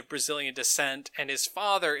and native Brazilian descent, and his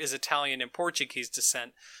father is Italian and Portuguese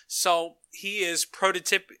descent. So he is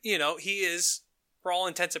he is, for all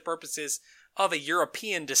intents and purposes, of a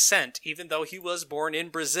European descent, even though he was born in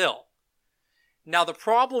Brazil. Now, the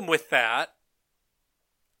problem with that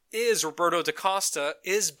is Roberto da Costa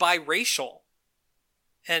is biracial.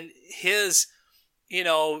 And his,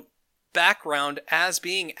 background as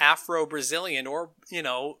being Afro-Brazilian or,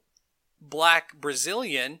 Black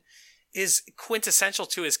Brazilian is quintessential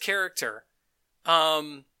to his character.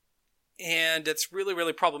 And it's really,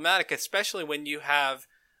 really problematic, especially when you have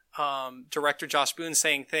director Josh Boone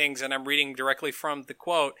saying things, and I'm reading directly from the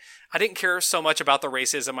quote. I didn't care so much about the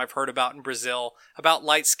racism I've heard about in Brazil, about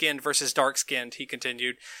light-skinned versus dark-skinned, he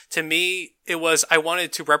continued. To me, it was, I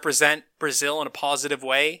wanted to represent Brazil in a positive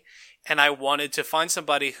way, and I wanted to find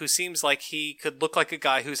somebody who seems like he could look like a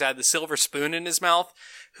guy who's had the silver spoon in his mouth,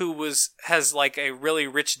 who has like a really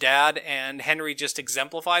rich dad, and Henry just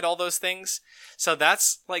exemplified all those things. So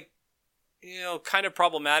that's like, kind of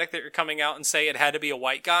problematic that you're coming out and say it had to be a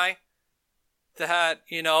white guy that,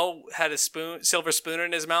 had a silver spoon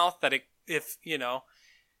in his mouth, that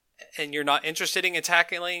and you're not interested in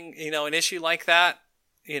tackling, an issue like that,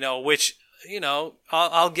 which,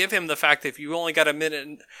 I'll give him the fact that if you only got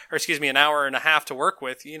an hour and a half to work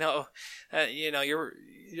with, you don't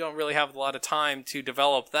really have a lot of time to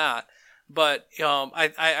develop that. But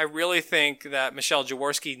I really think that Michelle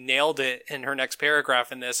Jaworski nailed it in her next paragraph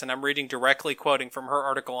in this, and I'm reading directly quoting from her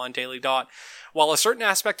article on Daily Dot. While a certain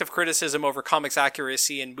aspect of criticism over comics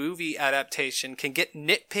accuracy and movie adaptation can get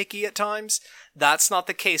nitpicky at times, that's not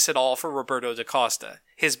the case at all for Roberto da Costa.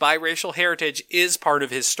 His biracial heritage is part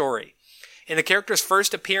of his story. In the character's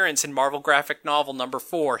first appearance in Marvel graphic novel number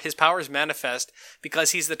 4, his powers manifest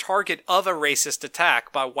because he's the target of a racist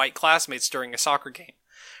attack by white classmates during a soccer game.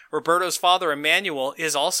 Roberto's father, Emmanuel,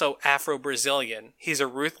 is also Afro-Brazilian. He's a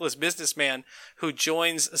ruthless businessman who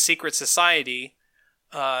joins a secret society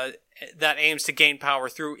that aims to gain power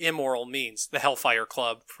through immoral means, the Hellfire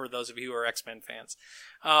Club, for those of you who are X-Men fans.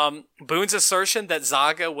 Boone's assertion that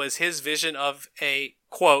Zaga was his vision of a,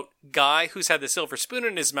 quote, guy who's had the silver spoon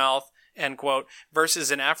in his mouth, end quote,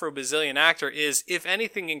 versus an Afro-Brazilian actor is, if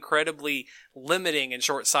anything, incredibly limiting and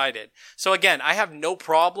short-sighted. So again, I have no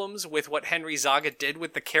problems with what Henry Zaga did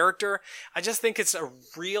with the character. I just think it's a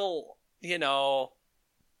real, it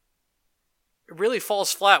really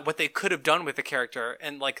falls flat what they could have done with the character,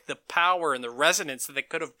 and like the power and the resonance that they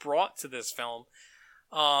could have brought to this film.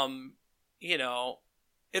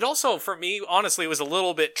 It also, for me, honestly, was a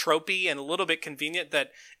little bit tropey and a little bit convenient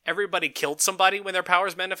that everybody killed somebody when their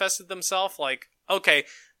powers manifested themselves. Like, okay,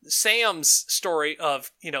 Sam's story of,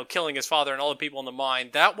 killing his father and all the people in the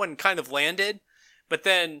mine, that one kind of landed. But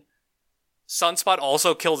then Sunspot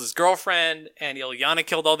also killed his girlfriend, and Illyana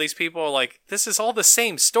killed all these people. Like, this is all the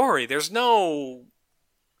same story. There's no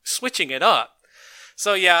switching it up.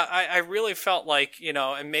 So, yeah, I really felt like,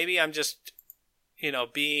 and maybe I'm just,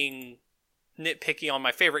 being nitpicky on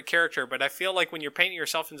my favorite character, but I feel like when you're painting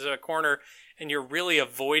yourself into a corner and you're really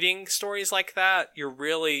avoiding stories like that, you're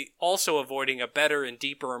really also avoiding a better and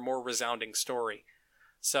deeper and more resounding story.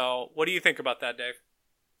 So what do you think about that, Dave?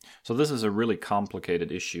 So this is a really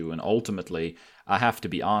complicated issue, and ultimately, I have to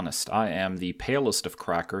be honest, I am the palest of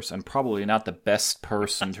crackers and probably not the best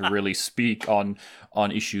person to really speak on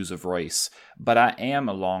issues of race, but I am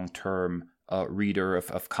a long-term reader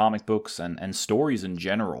of comic books and stories in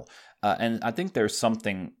general. And I think there's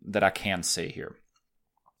something that I can say here.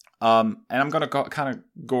 And I'm going to kind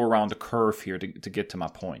of go around the curve here to get to my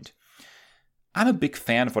point. I'm a big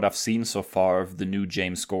fan of what I've seen so far of the new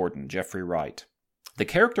James Gordon, Jeffrey Wright. The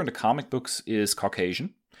character in the comic books is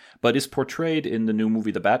Caucasian, but is portrayed in the new movie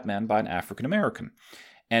The Batman by an African American.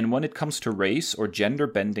 And when it comes to race or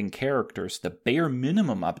gender-bending characters, the bare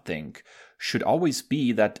minimum, I think, should always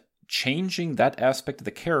be that changing that aspect of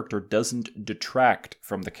the character doesn't detract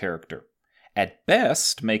from the character. At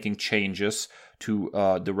best, making changes to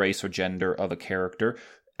the race or gender of a character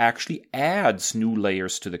actually adds new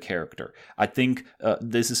layers to the character. I think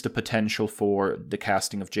this is the potential for the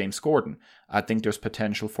casting of James Gordon. I think there's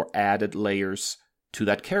potential for added layers to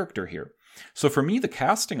that character here. So for me, the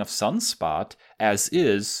casting of Sunspot, as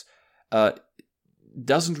is,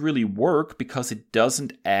 doesn't really work because it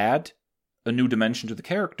doesn't add a new dimension to the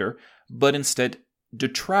character, but instead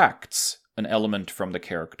detracts an element from the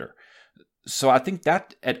character. So I think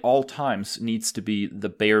that at all times needs to be the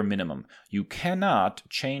bare minimum. You cannot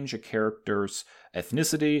change a character's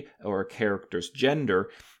ethnicity or a character's gender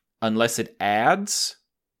unless it adds,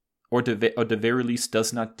 or at the very least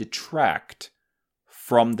does not detract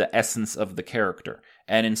from the essence of the character.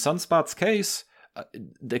 And in Sunspot's case,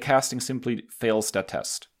 the casting simply fails that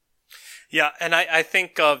test. Yeah, and I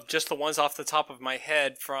think of just the ones off the top of my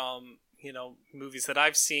head from, movies that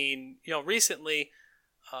I've seen, recently,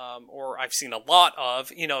 or I've seen a lot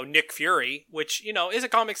of, Nick Fury, which, is a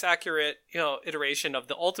comics accurate, iteration of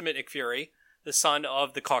the ultimate Nick Fury, the son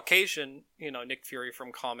of the Caucasian, Nick Fury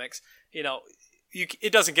from comics.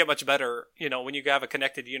 It doesn't get much better, when you have a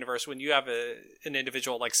connected universe, when you have an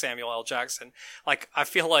individual like Samuel L. Jackson. Like, I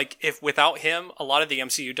feel like if without him, a lot of the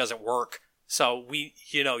MCU doesn't work. So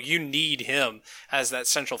you need him as that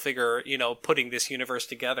central figure, putting this universe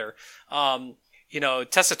together.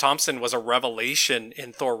 Tessa Thompson was a revelation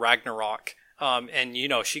in Thor Ragnarok. And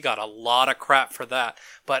she got a lot of crap for that.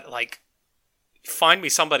 But like, find me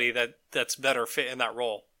somebody that's better fit in that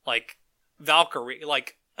role. Like Valkyrie,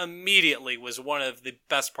 like immediately was one of the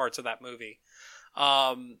best parts of that movie.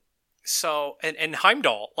 So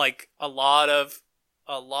Heimdall, like a lot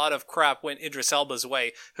of crap went Idris Elba's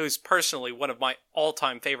way, who's personally one of my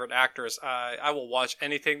all-time favorite actors. I will watch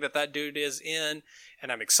anything that dude is in,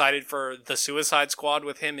 and I'm excited for the Suicide Squad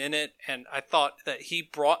with him in it. And I thought that he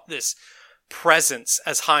brought this presence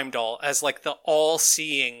as Heimdall, as like the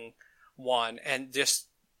all-seeing one, and just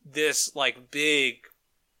this like big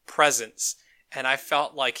presence. And I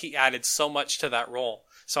felt like he added so much to that role.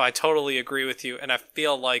 So I totally agree with you, and I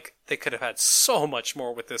feel like they could have had so much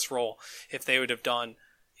more with this role if they would have done,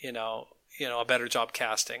 a better job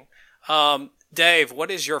casting. Dave, what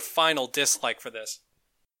is your final dislike for this?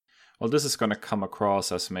 Well, this is going to come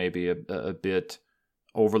across as maybe a bit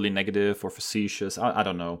overly negative or facetious. I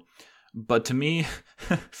don't know. But to me,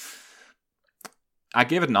 I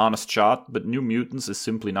gave it an honest shot, but New Mutants is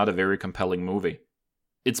simply not a very compelling movie.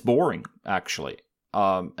 It's boring, actually.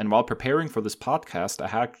 And while preparing for this podcast,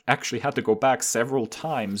 I actually had to go back several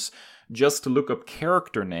times just to look up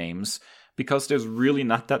character names, because there's really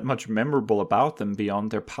not that much memorable about them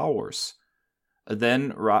beyond their powers.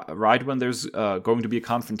 Then, right when there's going to be a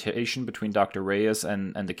confrontation between Dr. Reyes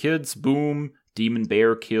and the kids, boom, Demon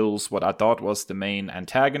Bear kills what I thought was the main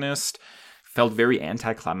antagonist. Felt very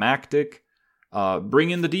anticlimactic.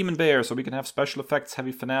 Bring in the Demon Bear so we can have special effects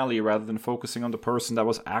heavy finale rather than focusing on the person that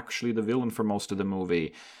was actually the villain for most of the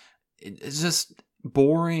movie. It's just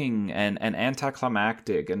boring and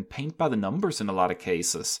anticlimactic and paint by the numbers in a lot of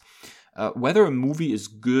cases. Whether a movie is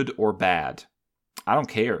good or bad, I don't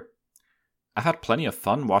care. I've had plenty of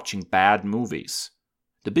fun watching bad movies.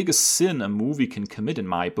 The biggest sin a movie can commit in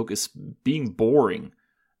my book is being boring,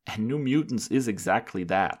 and New Mutants is exactly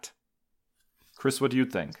that. Chris, what do you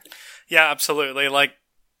think? Yeah, absolutely. Like,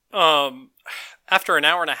 after an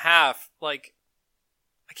hour and a half, like,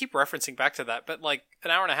 I keep referencing back to that, but like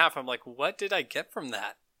an hour and a half, I'm like, what did I get from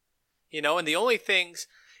that? And the only things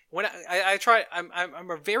when I try,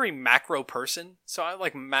 I'm a very macro person, so I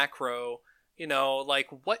like macro. Like,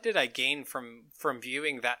 what did I gain from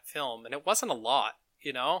viewing that film? And it wasn't a lot,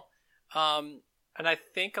 and I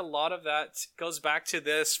think a lot of that goes back to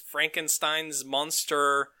this Frankenstein's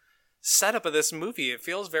monster setup of this movie. It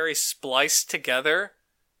feels very spliced together.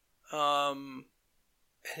 And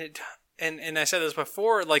I said this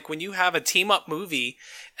before, like when you have a team up movie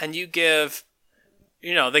and you give,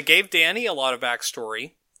 they gave Danny a lot of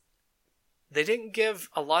backstory. They didn't give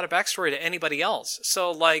a lot of backstory to anybody else.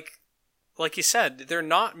 So like you said, they're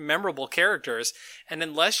not memorable characters. And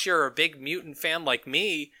unless you're a big mutant fan like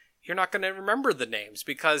me, you're not going to remember the names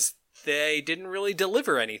because they didn't really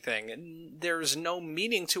deliver anything. And there's no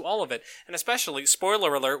meaning to all of it. And especially,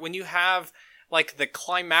 spoiler alert, when you have like the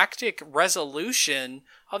climactic resolution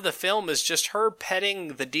of the film is just her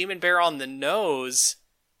petting the demon bear on the nose.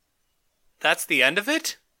 That's the end of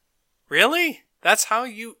it? Really? That's how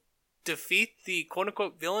you defeat the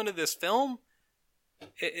quote-unquote villain of this film?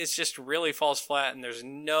 It just really falls flat, and there's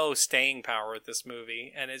no staying power with this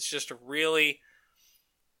movie. And it's just really...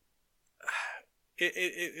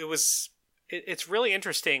 It's really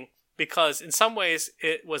interesting because in some ways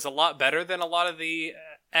it was a lot better than a lot of the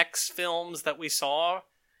X films that we saw.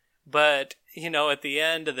 But, at the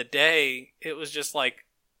end of the day, it was just like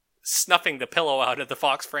snuffing the pillow out of the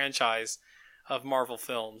Fox franchise of Marvel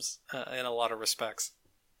films in a lot of respects.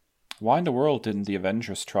 Why in the world didn't the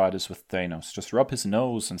Avengers try this with Thanos? Just rub his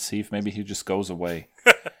nose and see if maybe he just goes away.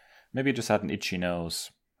 Maybe he just had an itchy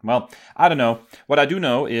nose. Well, I don't know. What I do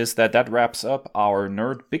know is that wraps up our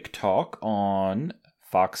Nerd Big Talk on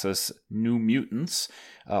Fox's New Mutants.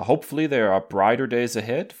 Hopefully there are brighter days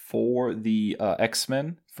ahead for the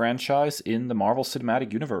X-Men franchise in the Marvel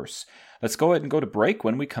Cinematic Universe. Let's go ahead and go to break.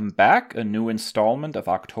 When we come back, a new installment of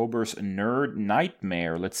October's Nerd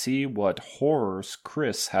Nightmare. Let's see what horrors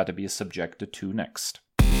Chris had to be subjected to next.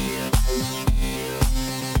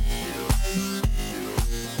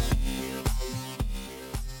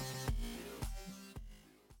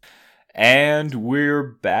 And we're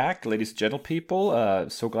back, ladies and gentle people.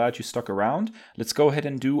 So glad you stuck around. Let's go ahead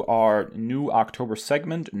and do our new October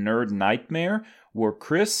segment, Nerd Nightmare, where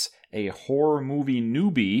Chris, a horror movie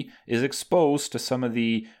newbie, is exposed to some of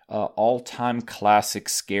the all-time classic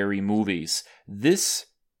scary movies. This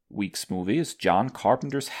week's movie is John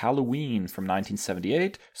Carpenter's Halloween from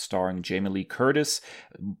 1978, starring Jamie Lee Curtis,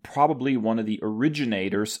 probably one of the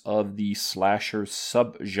originators of the slasher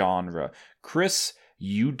subgenre. Chris,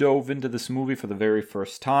 you dove into this movie for the very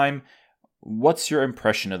first time. What's your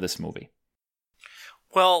impression of this movie?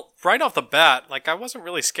 Well, right off the bat, I wasn't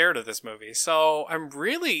really scared of this movie, so I'm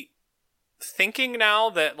really thinking now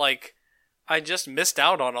that, I just missed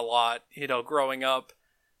out on a lot, growing up.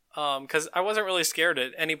 Because I wasn't really scared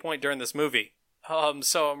at any point during this movie.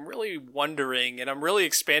 So I'm really wondering, and I'm really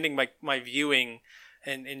expanding my viewing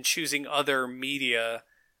and choosing other media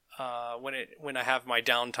when I have my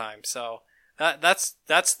downtime. So that's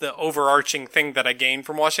the overarching thing that I gained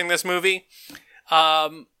from watching this movie.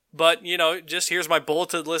 But, just here's my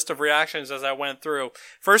bulleted list of reactions as I went through.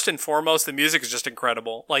 First and foremost, the music is just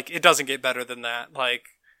incredible. It doesn't get better than that.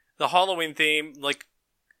 The Halloween theme,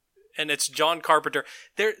 and it's John Carpenter.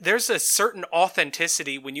 There's a certain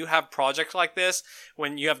authenticity when you have projects like this,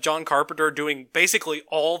 when you have John Carpenter doing basically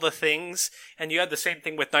all the things, and you had the same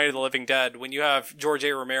thing with Night of the Living Dead, when you have George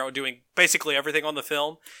A. Romero doing basically everything on the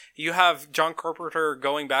film. You have John Carpenter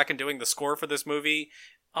going back and doing the score for this movie.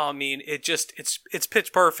 I mean, it's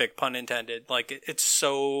pitch perfect, pun intended. It's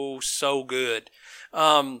so good.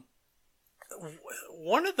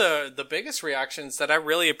 One of the biggest reactions that I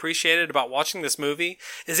really appreciated about watching this movie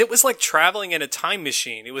is it was like traveling in a time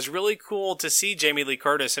machine. It was really cool to see Jamie Lee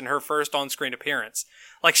Curtis in her first on-screen appearance.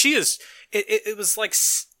 It was like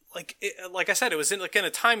I said, it was in a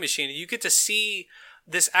time machine. You get to see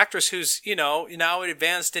this actress who's, now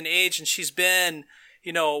advanced in age, and she's been,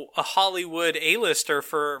 a Hollywood A-lister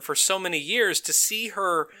for so many years. To see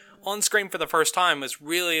her on screen for the first time was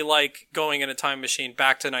really like going in a time machine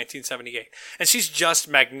back to 1978. And she's just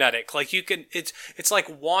magnetic. It's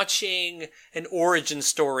like watching an origin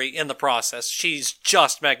story in the process. She's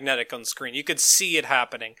just magnetic on screen. You could see it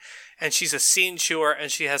happening. And she's a scene chewer,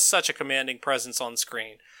 and she has such a commanding presence on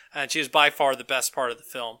screen. And she is by far the best part of the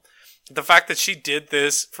film. The fact that she did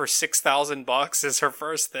this for $6,000 as her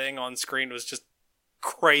first thing on screen was just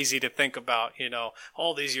crazy to think about,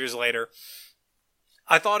 all these years later.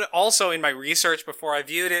 I thought also in my research before I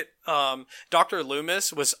viewed it, Dr.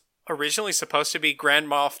 Loomis was originally supposed to be Grand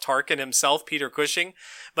Moff Tarkin himself, Peter Cushing,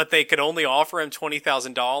 but they could only offer him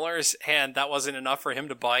 $20,000, and that wasn't enough for him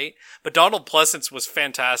to bite. But Donald Pleasence was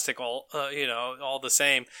fantastic, all the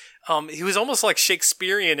same. He was almost like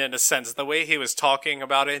Shakespearean in a sense, the way he was talking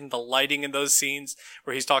about it and the lighting in those scenes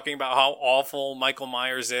where he's talking about how awful Michael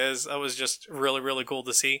Myers is. That was just really, really cool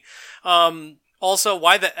to see. Also,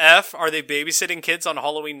 why the F are they babysitting kids on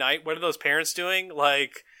Halloween night? What are those parents doing?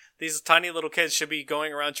 These tiny little kids should be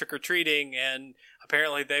going around trick-or-treating, and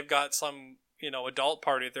apparently they've got some, adult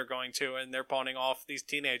party that they're going to, and they're pawning off these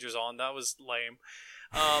teenagers on. That was lame.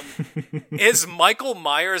 Is Michael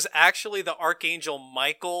Myers actually the Archangel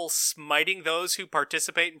Michael smiting those who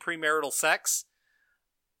participate in premarital sex?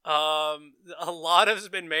 A lot has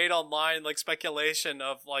been made online, speculation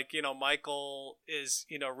of, Michael is,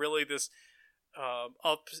 really this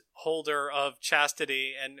upholder of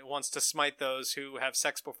chastity and wants to smite those who have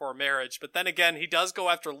sex before marriage. But then again, he does go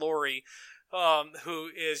after Laurie, who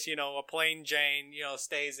is, a plain Jane,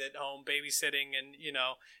 stays at home babysitting and,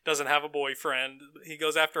 doesn't have a boyfriend. He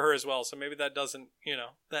goes after her as well. So maybe that doesn't,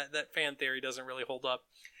 that fan theory doesn't really hold up.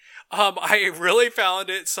 I really found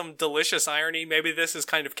it some delicious irony. Maybe this is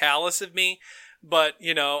kind of callous of me, but,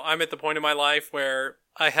 I'm at the point in my life where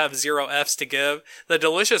I have 0 F's to give. The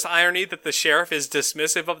delicious irony that the sheriff is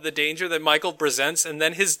dismissive of the danger that Michael presents, and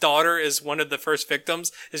then his daughter is one of the first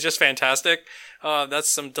victims, is just fantastic. That's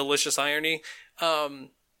some delicious irony.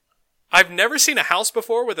 I've never seen a house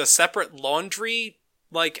before with a separate laundry,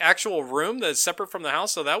 actual room that's separate from the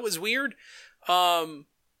house, so that was weird.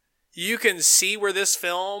 You can see where this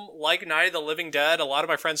film, like Night of the Living Dead, a lot of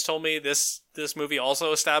my friends told me this movie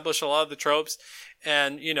also established a lot of the tropes,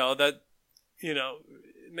 and,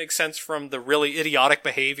 it makes sense from the really idiotic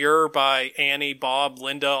behavior by Annie, Bob,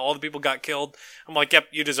 Linda, all the people got killed. I'm like, yep,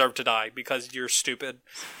 you deserve to die because you're stupid.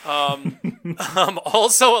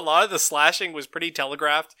 Also, a lot of the slashing was pretty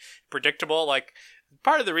telegraphed, predictable.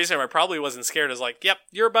 Part of the reason I probably wasn't scared is yep,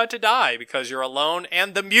 you're about to die because you're alone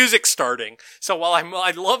and the music's starting. So while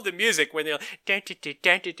I love the music when they're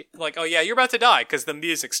oh yeah, you're about to die because the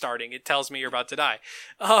music's starting. It tells me you're about to die.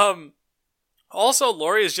 Also,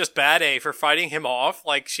 Laurie is just bad A for fighting him off.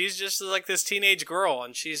 She's just this teenage girl,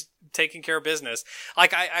 and she's taking care of business.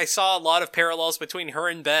 I saw a lot of parallels between her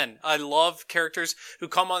and Ben. I love characters who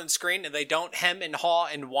come on screen and they don't hem and haw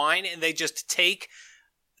and whine, and they just take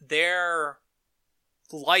their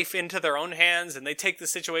life into their own hands, and they take the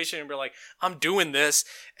situation and be like, I'm doing this.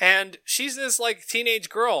 And she's this like teenage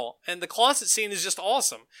girl, and the closet scene is just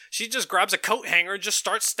awesome. She just grabs a coat hanger and just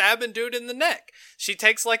starts stabbing dude in the neck. She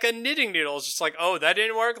takes like a knitting needle. It's just like, oh, that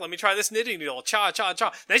didn't work. Let me try this knitting needle. Cha, cha,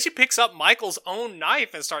 cha. Then she picks up Michael's own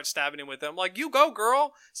knife and starts stabbing him with it. I'm like, you go,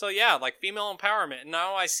 girl. So yeah, like female empowerment. And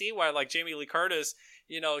now I see why like Jamie Lee Curtis,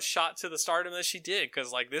 shot to the stardom that she did,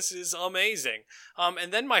 because like this is amazing.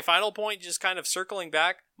 And then my final point, just kind of circling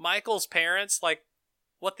back, Michael's parents, like,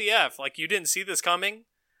 what the F? Like, you didn't see this coming?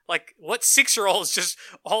 Like, what 6-year-old just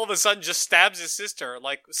all of a sudden just stabs his sister,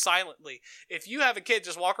 like, silently? If you have a kid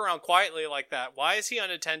just walk around quietly like that, why is he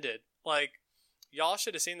unattended? Like, y'all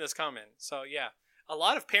should have seen this coming. So yeah, a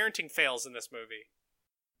lot of parenting fails in this movie.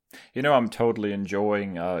 I'm totally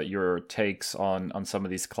enjoying your takes on some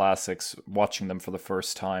of these classics, watching them for the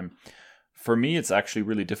first time. For me, it's actually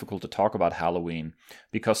really difficult to talk about Halloween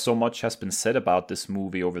because so much has been said about this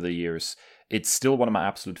movie over the years. It's still one of my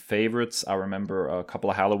absolute favorites. I remember a couple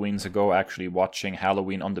of Halloweens ago actually watching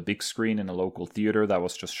Halloween on the big screen in a local theater that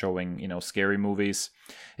was just showing, scary movies.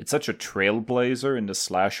 It's such a trailblazer in the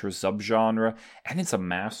slasher subgenre, and it's a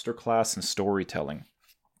masterclass in storytelling.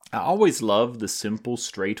 I always love the simple,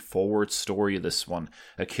 straightforward story of this one.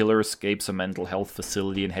 A killer escapes a mental health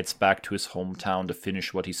facility and heads back to his hometown to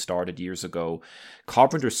finish what he started years ago.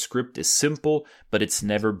 Carpenter's script is simple, but it's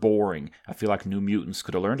never boring. I feel like New Mutants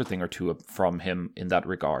could have learned a thing or two from him in that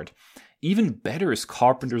regard. Even better is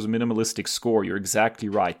Carpenter's minimalistic score. You're exactly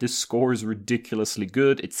right. This score is ridiculously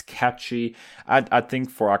good. It's catchy. I think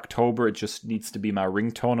for October, it just needs to be my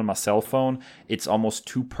ringtone on my cell phone. It's almost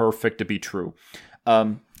too perfect to be true.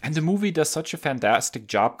 And the movie does such a fantastic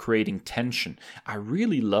job creating tension. I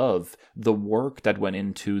really love the work that went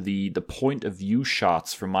into the point of view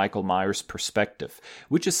shots from Michael Myers' perspective,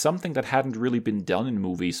 which is something that hadn't really been done in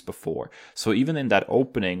movies before. So even in that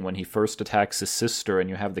opening, when he first attacks his sister and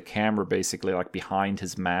you have the camera basically like behind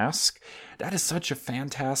his mask, that is such a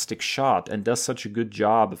fantastic shot and does such a good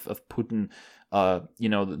job of putting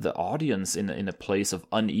the audience in a place of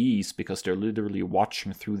unease because they're literally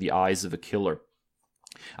watching through the eyes of a killer.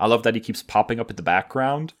 I love that he keeps popping up in the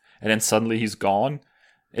background, and then suddenly he's gone.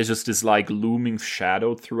 It's just this like looming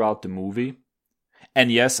shadow throughout the movie.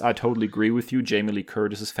 And yes, I totally agree with you. Jamie Lee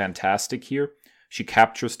Curtis is fantastic here. She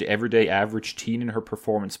captures the everyday average teen in her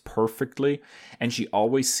performance perfectly, and she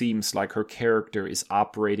always seems like her character is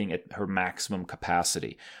operating at her maximum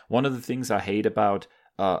capacity. One of the things I hate about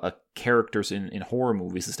characters in horror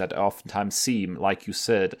movies is that they oftentimes seem, like you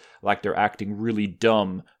said, like they're acting really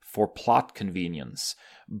dumb for plot convenience.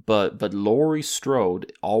 But Laurie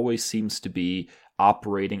Strode always seems to be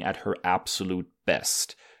operating at her absolute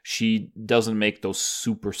best. She doesn't make those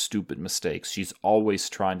super stupid mistakes. She's always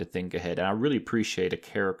trying to think ahead, and I really appreciate a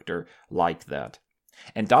character like that.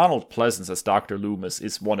 And Donald Pleasence as Dr. Loomis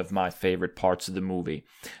is one of my favorite parts of the movie.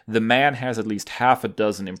 The man has at least half a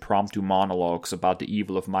dozen impromptu monologues about the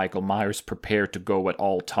evil of Michael Myers prepared to go at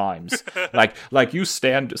all times. like you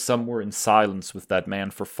stand somewhere in silence with that man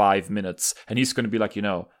for 5 minutes, and he's going to be like,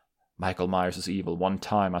 Michael Myers is evil. One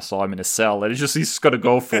time I saw him in a cell, and he's just going to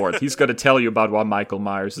go for it. He's going to tell you about why Michael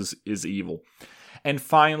Myers is evil. And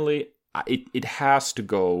finally, it has to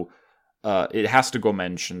go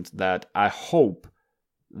mentioned that I hope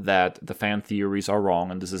that the fan theories are wrong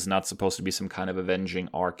and this is not supposed to be some kind of avenging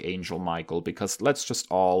Archangel Michael, because let's just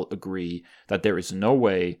all agree that there is no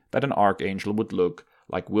way that an Archangel would look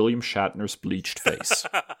like William Shatner's bleached face.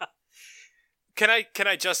 Can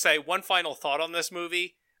I just say one final thought on this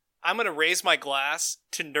movie? I'm going to raise my glass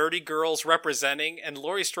to nerdy girls representing, and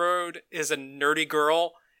Laurie Strode is a nerdy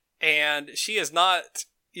girl, and she is not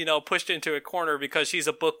pushed into a corner because she's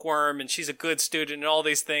a bookworm and she's a good student and all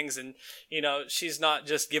these things. And, she's not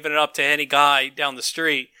just giving it up to any guy down the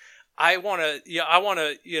street. I want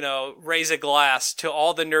to, raise a glass to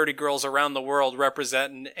all the nerdy girls around the world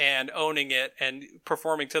representing and owning it and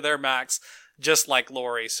performing to their max, just like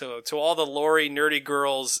Laurie. So to all the Laurie nerdy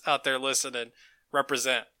girls out there listening,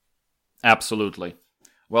 represent. Absolutely.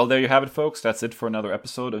 Well, there you have it, folks. That's it for another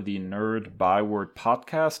episode of the Nerd Byword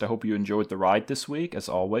podcast. I hope you enjoyed the ride this week. As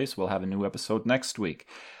always, we'll have a new episode next week.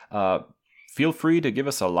 Feel free to give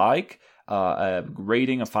us a like, a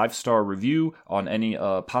rating, a 5-star review on any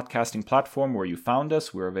podcasting platform where you found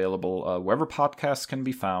us. We're available wherever podcasts can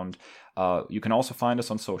be found. You can also find us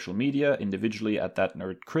on social media, individually at That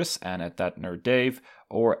Nerd Chris and at That Nerd Dave,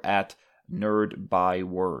 or at Nerd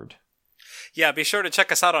Byword. Yeah, be sure to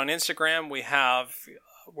check us out on Instagram.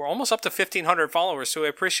 We're almost up to 1,500 followers, so we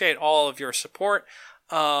appreciate all of your support.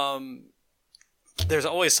 Keep there's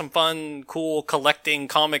always some fun, cool collecting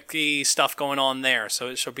comic-y stuff going on there.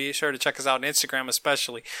 So be sure to check us out on Instagram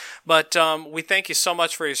especially. But we thank you so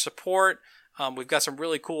much for your support. We've got some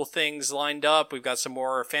really cool things lined up. We've got some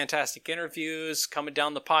more fantastic interviews coming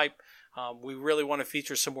down the pipe. We really want to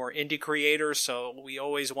feature some more indie creators, so we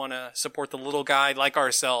always want to support the little guy like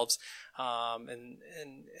ourselves. And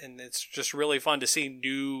it's just really fun to see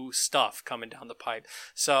new stuff coming down the pipe.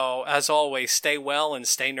 So as always, stay well and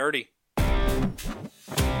stay nerdy.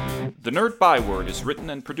 The Nerd Byword is written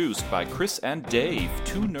and produced by Chris and Dave,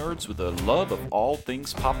 two nerds with a love of all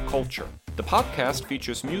things pop culture. The podcast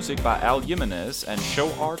features music by Al Jimenez and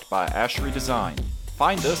show art by Ashery Design.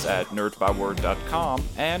 Find us at nerdbyword.com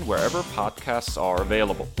and wherever podcasts are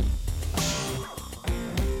available.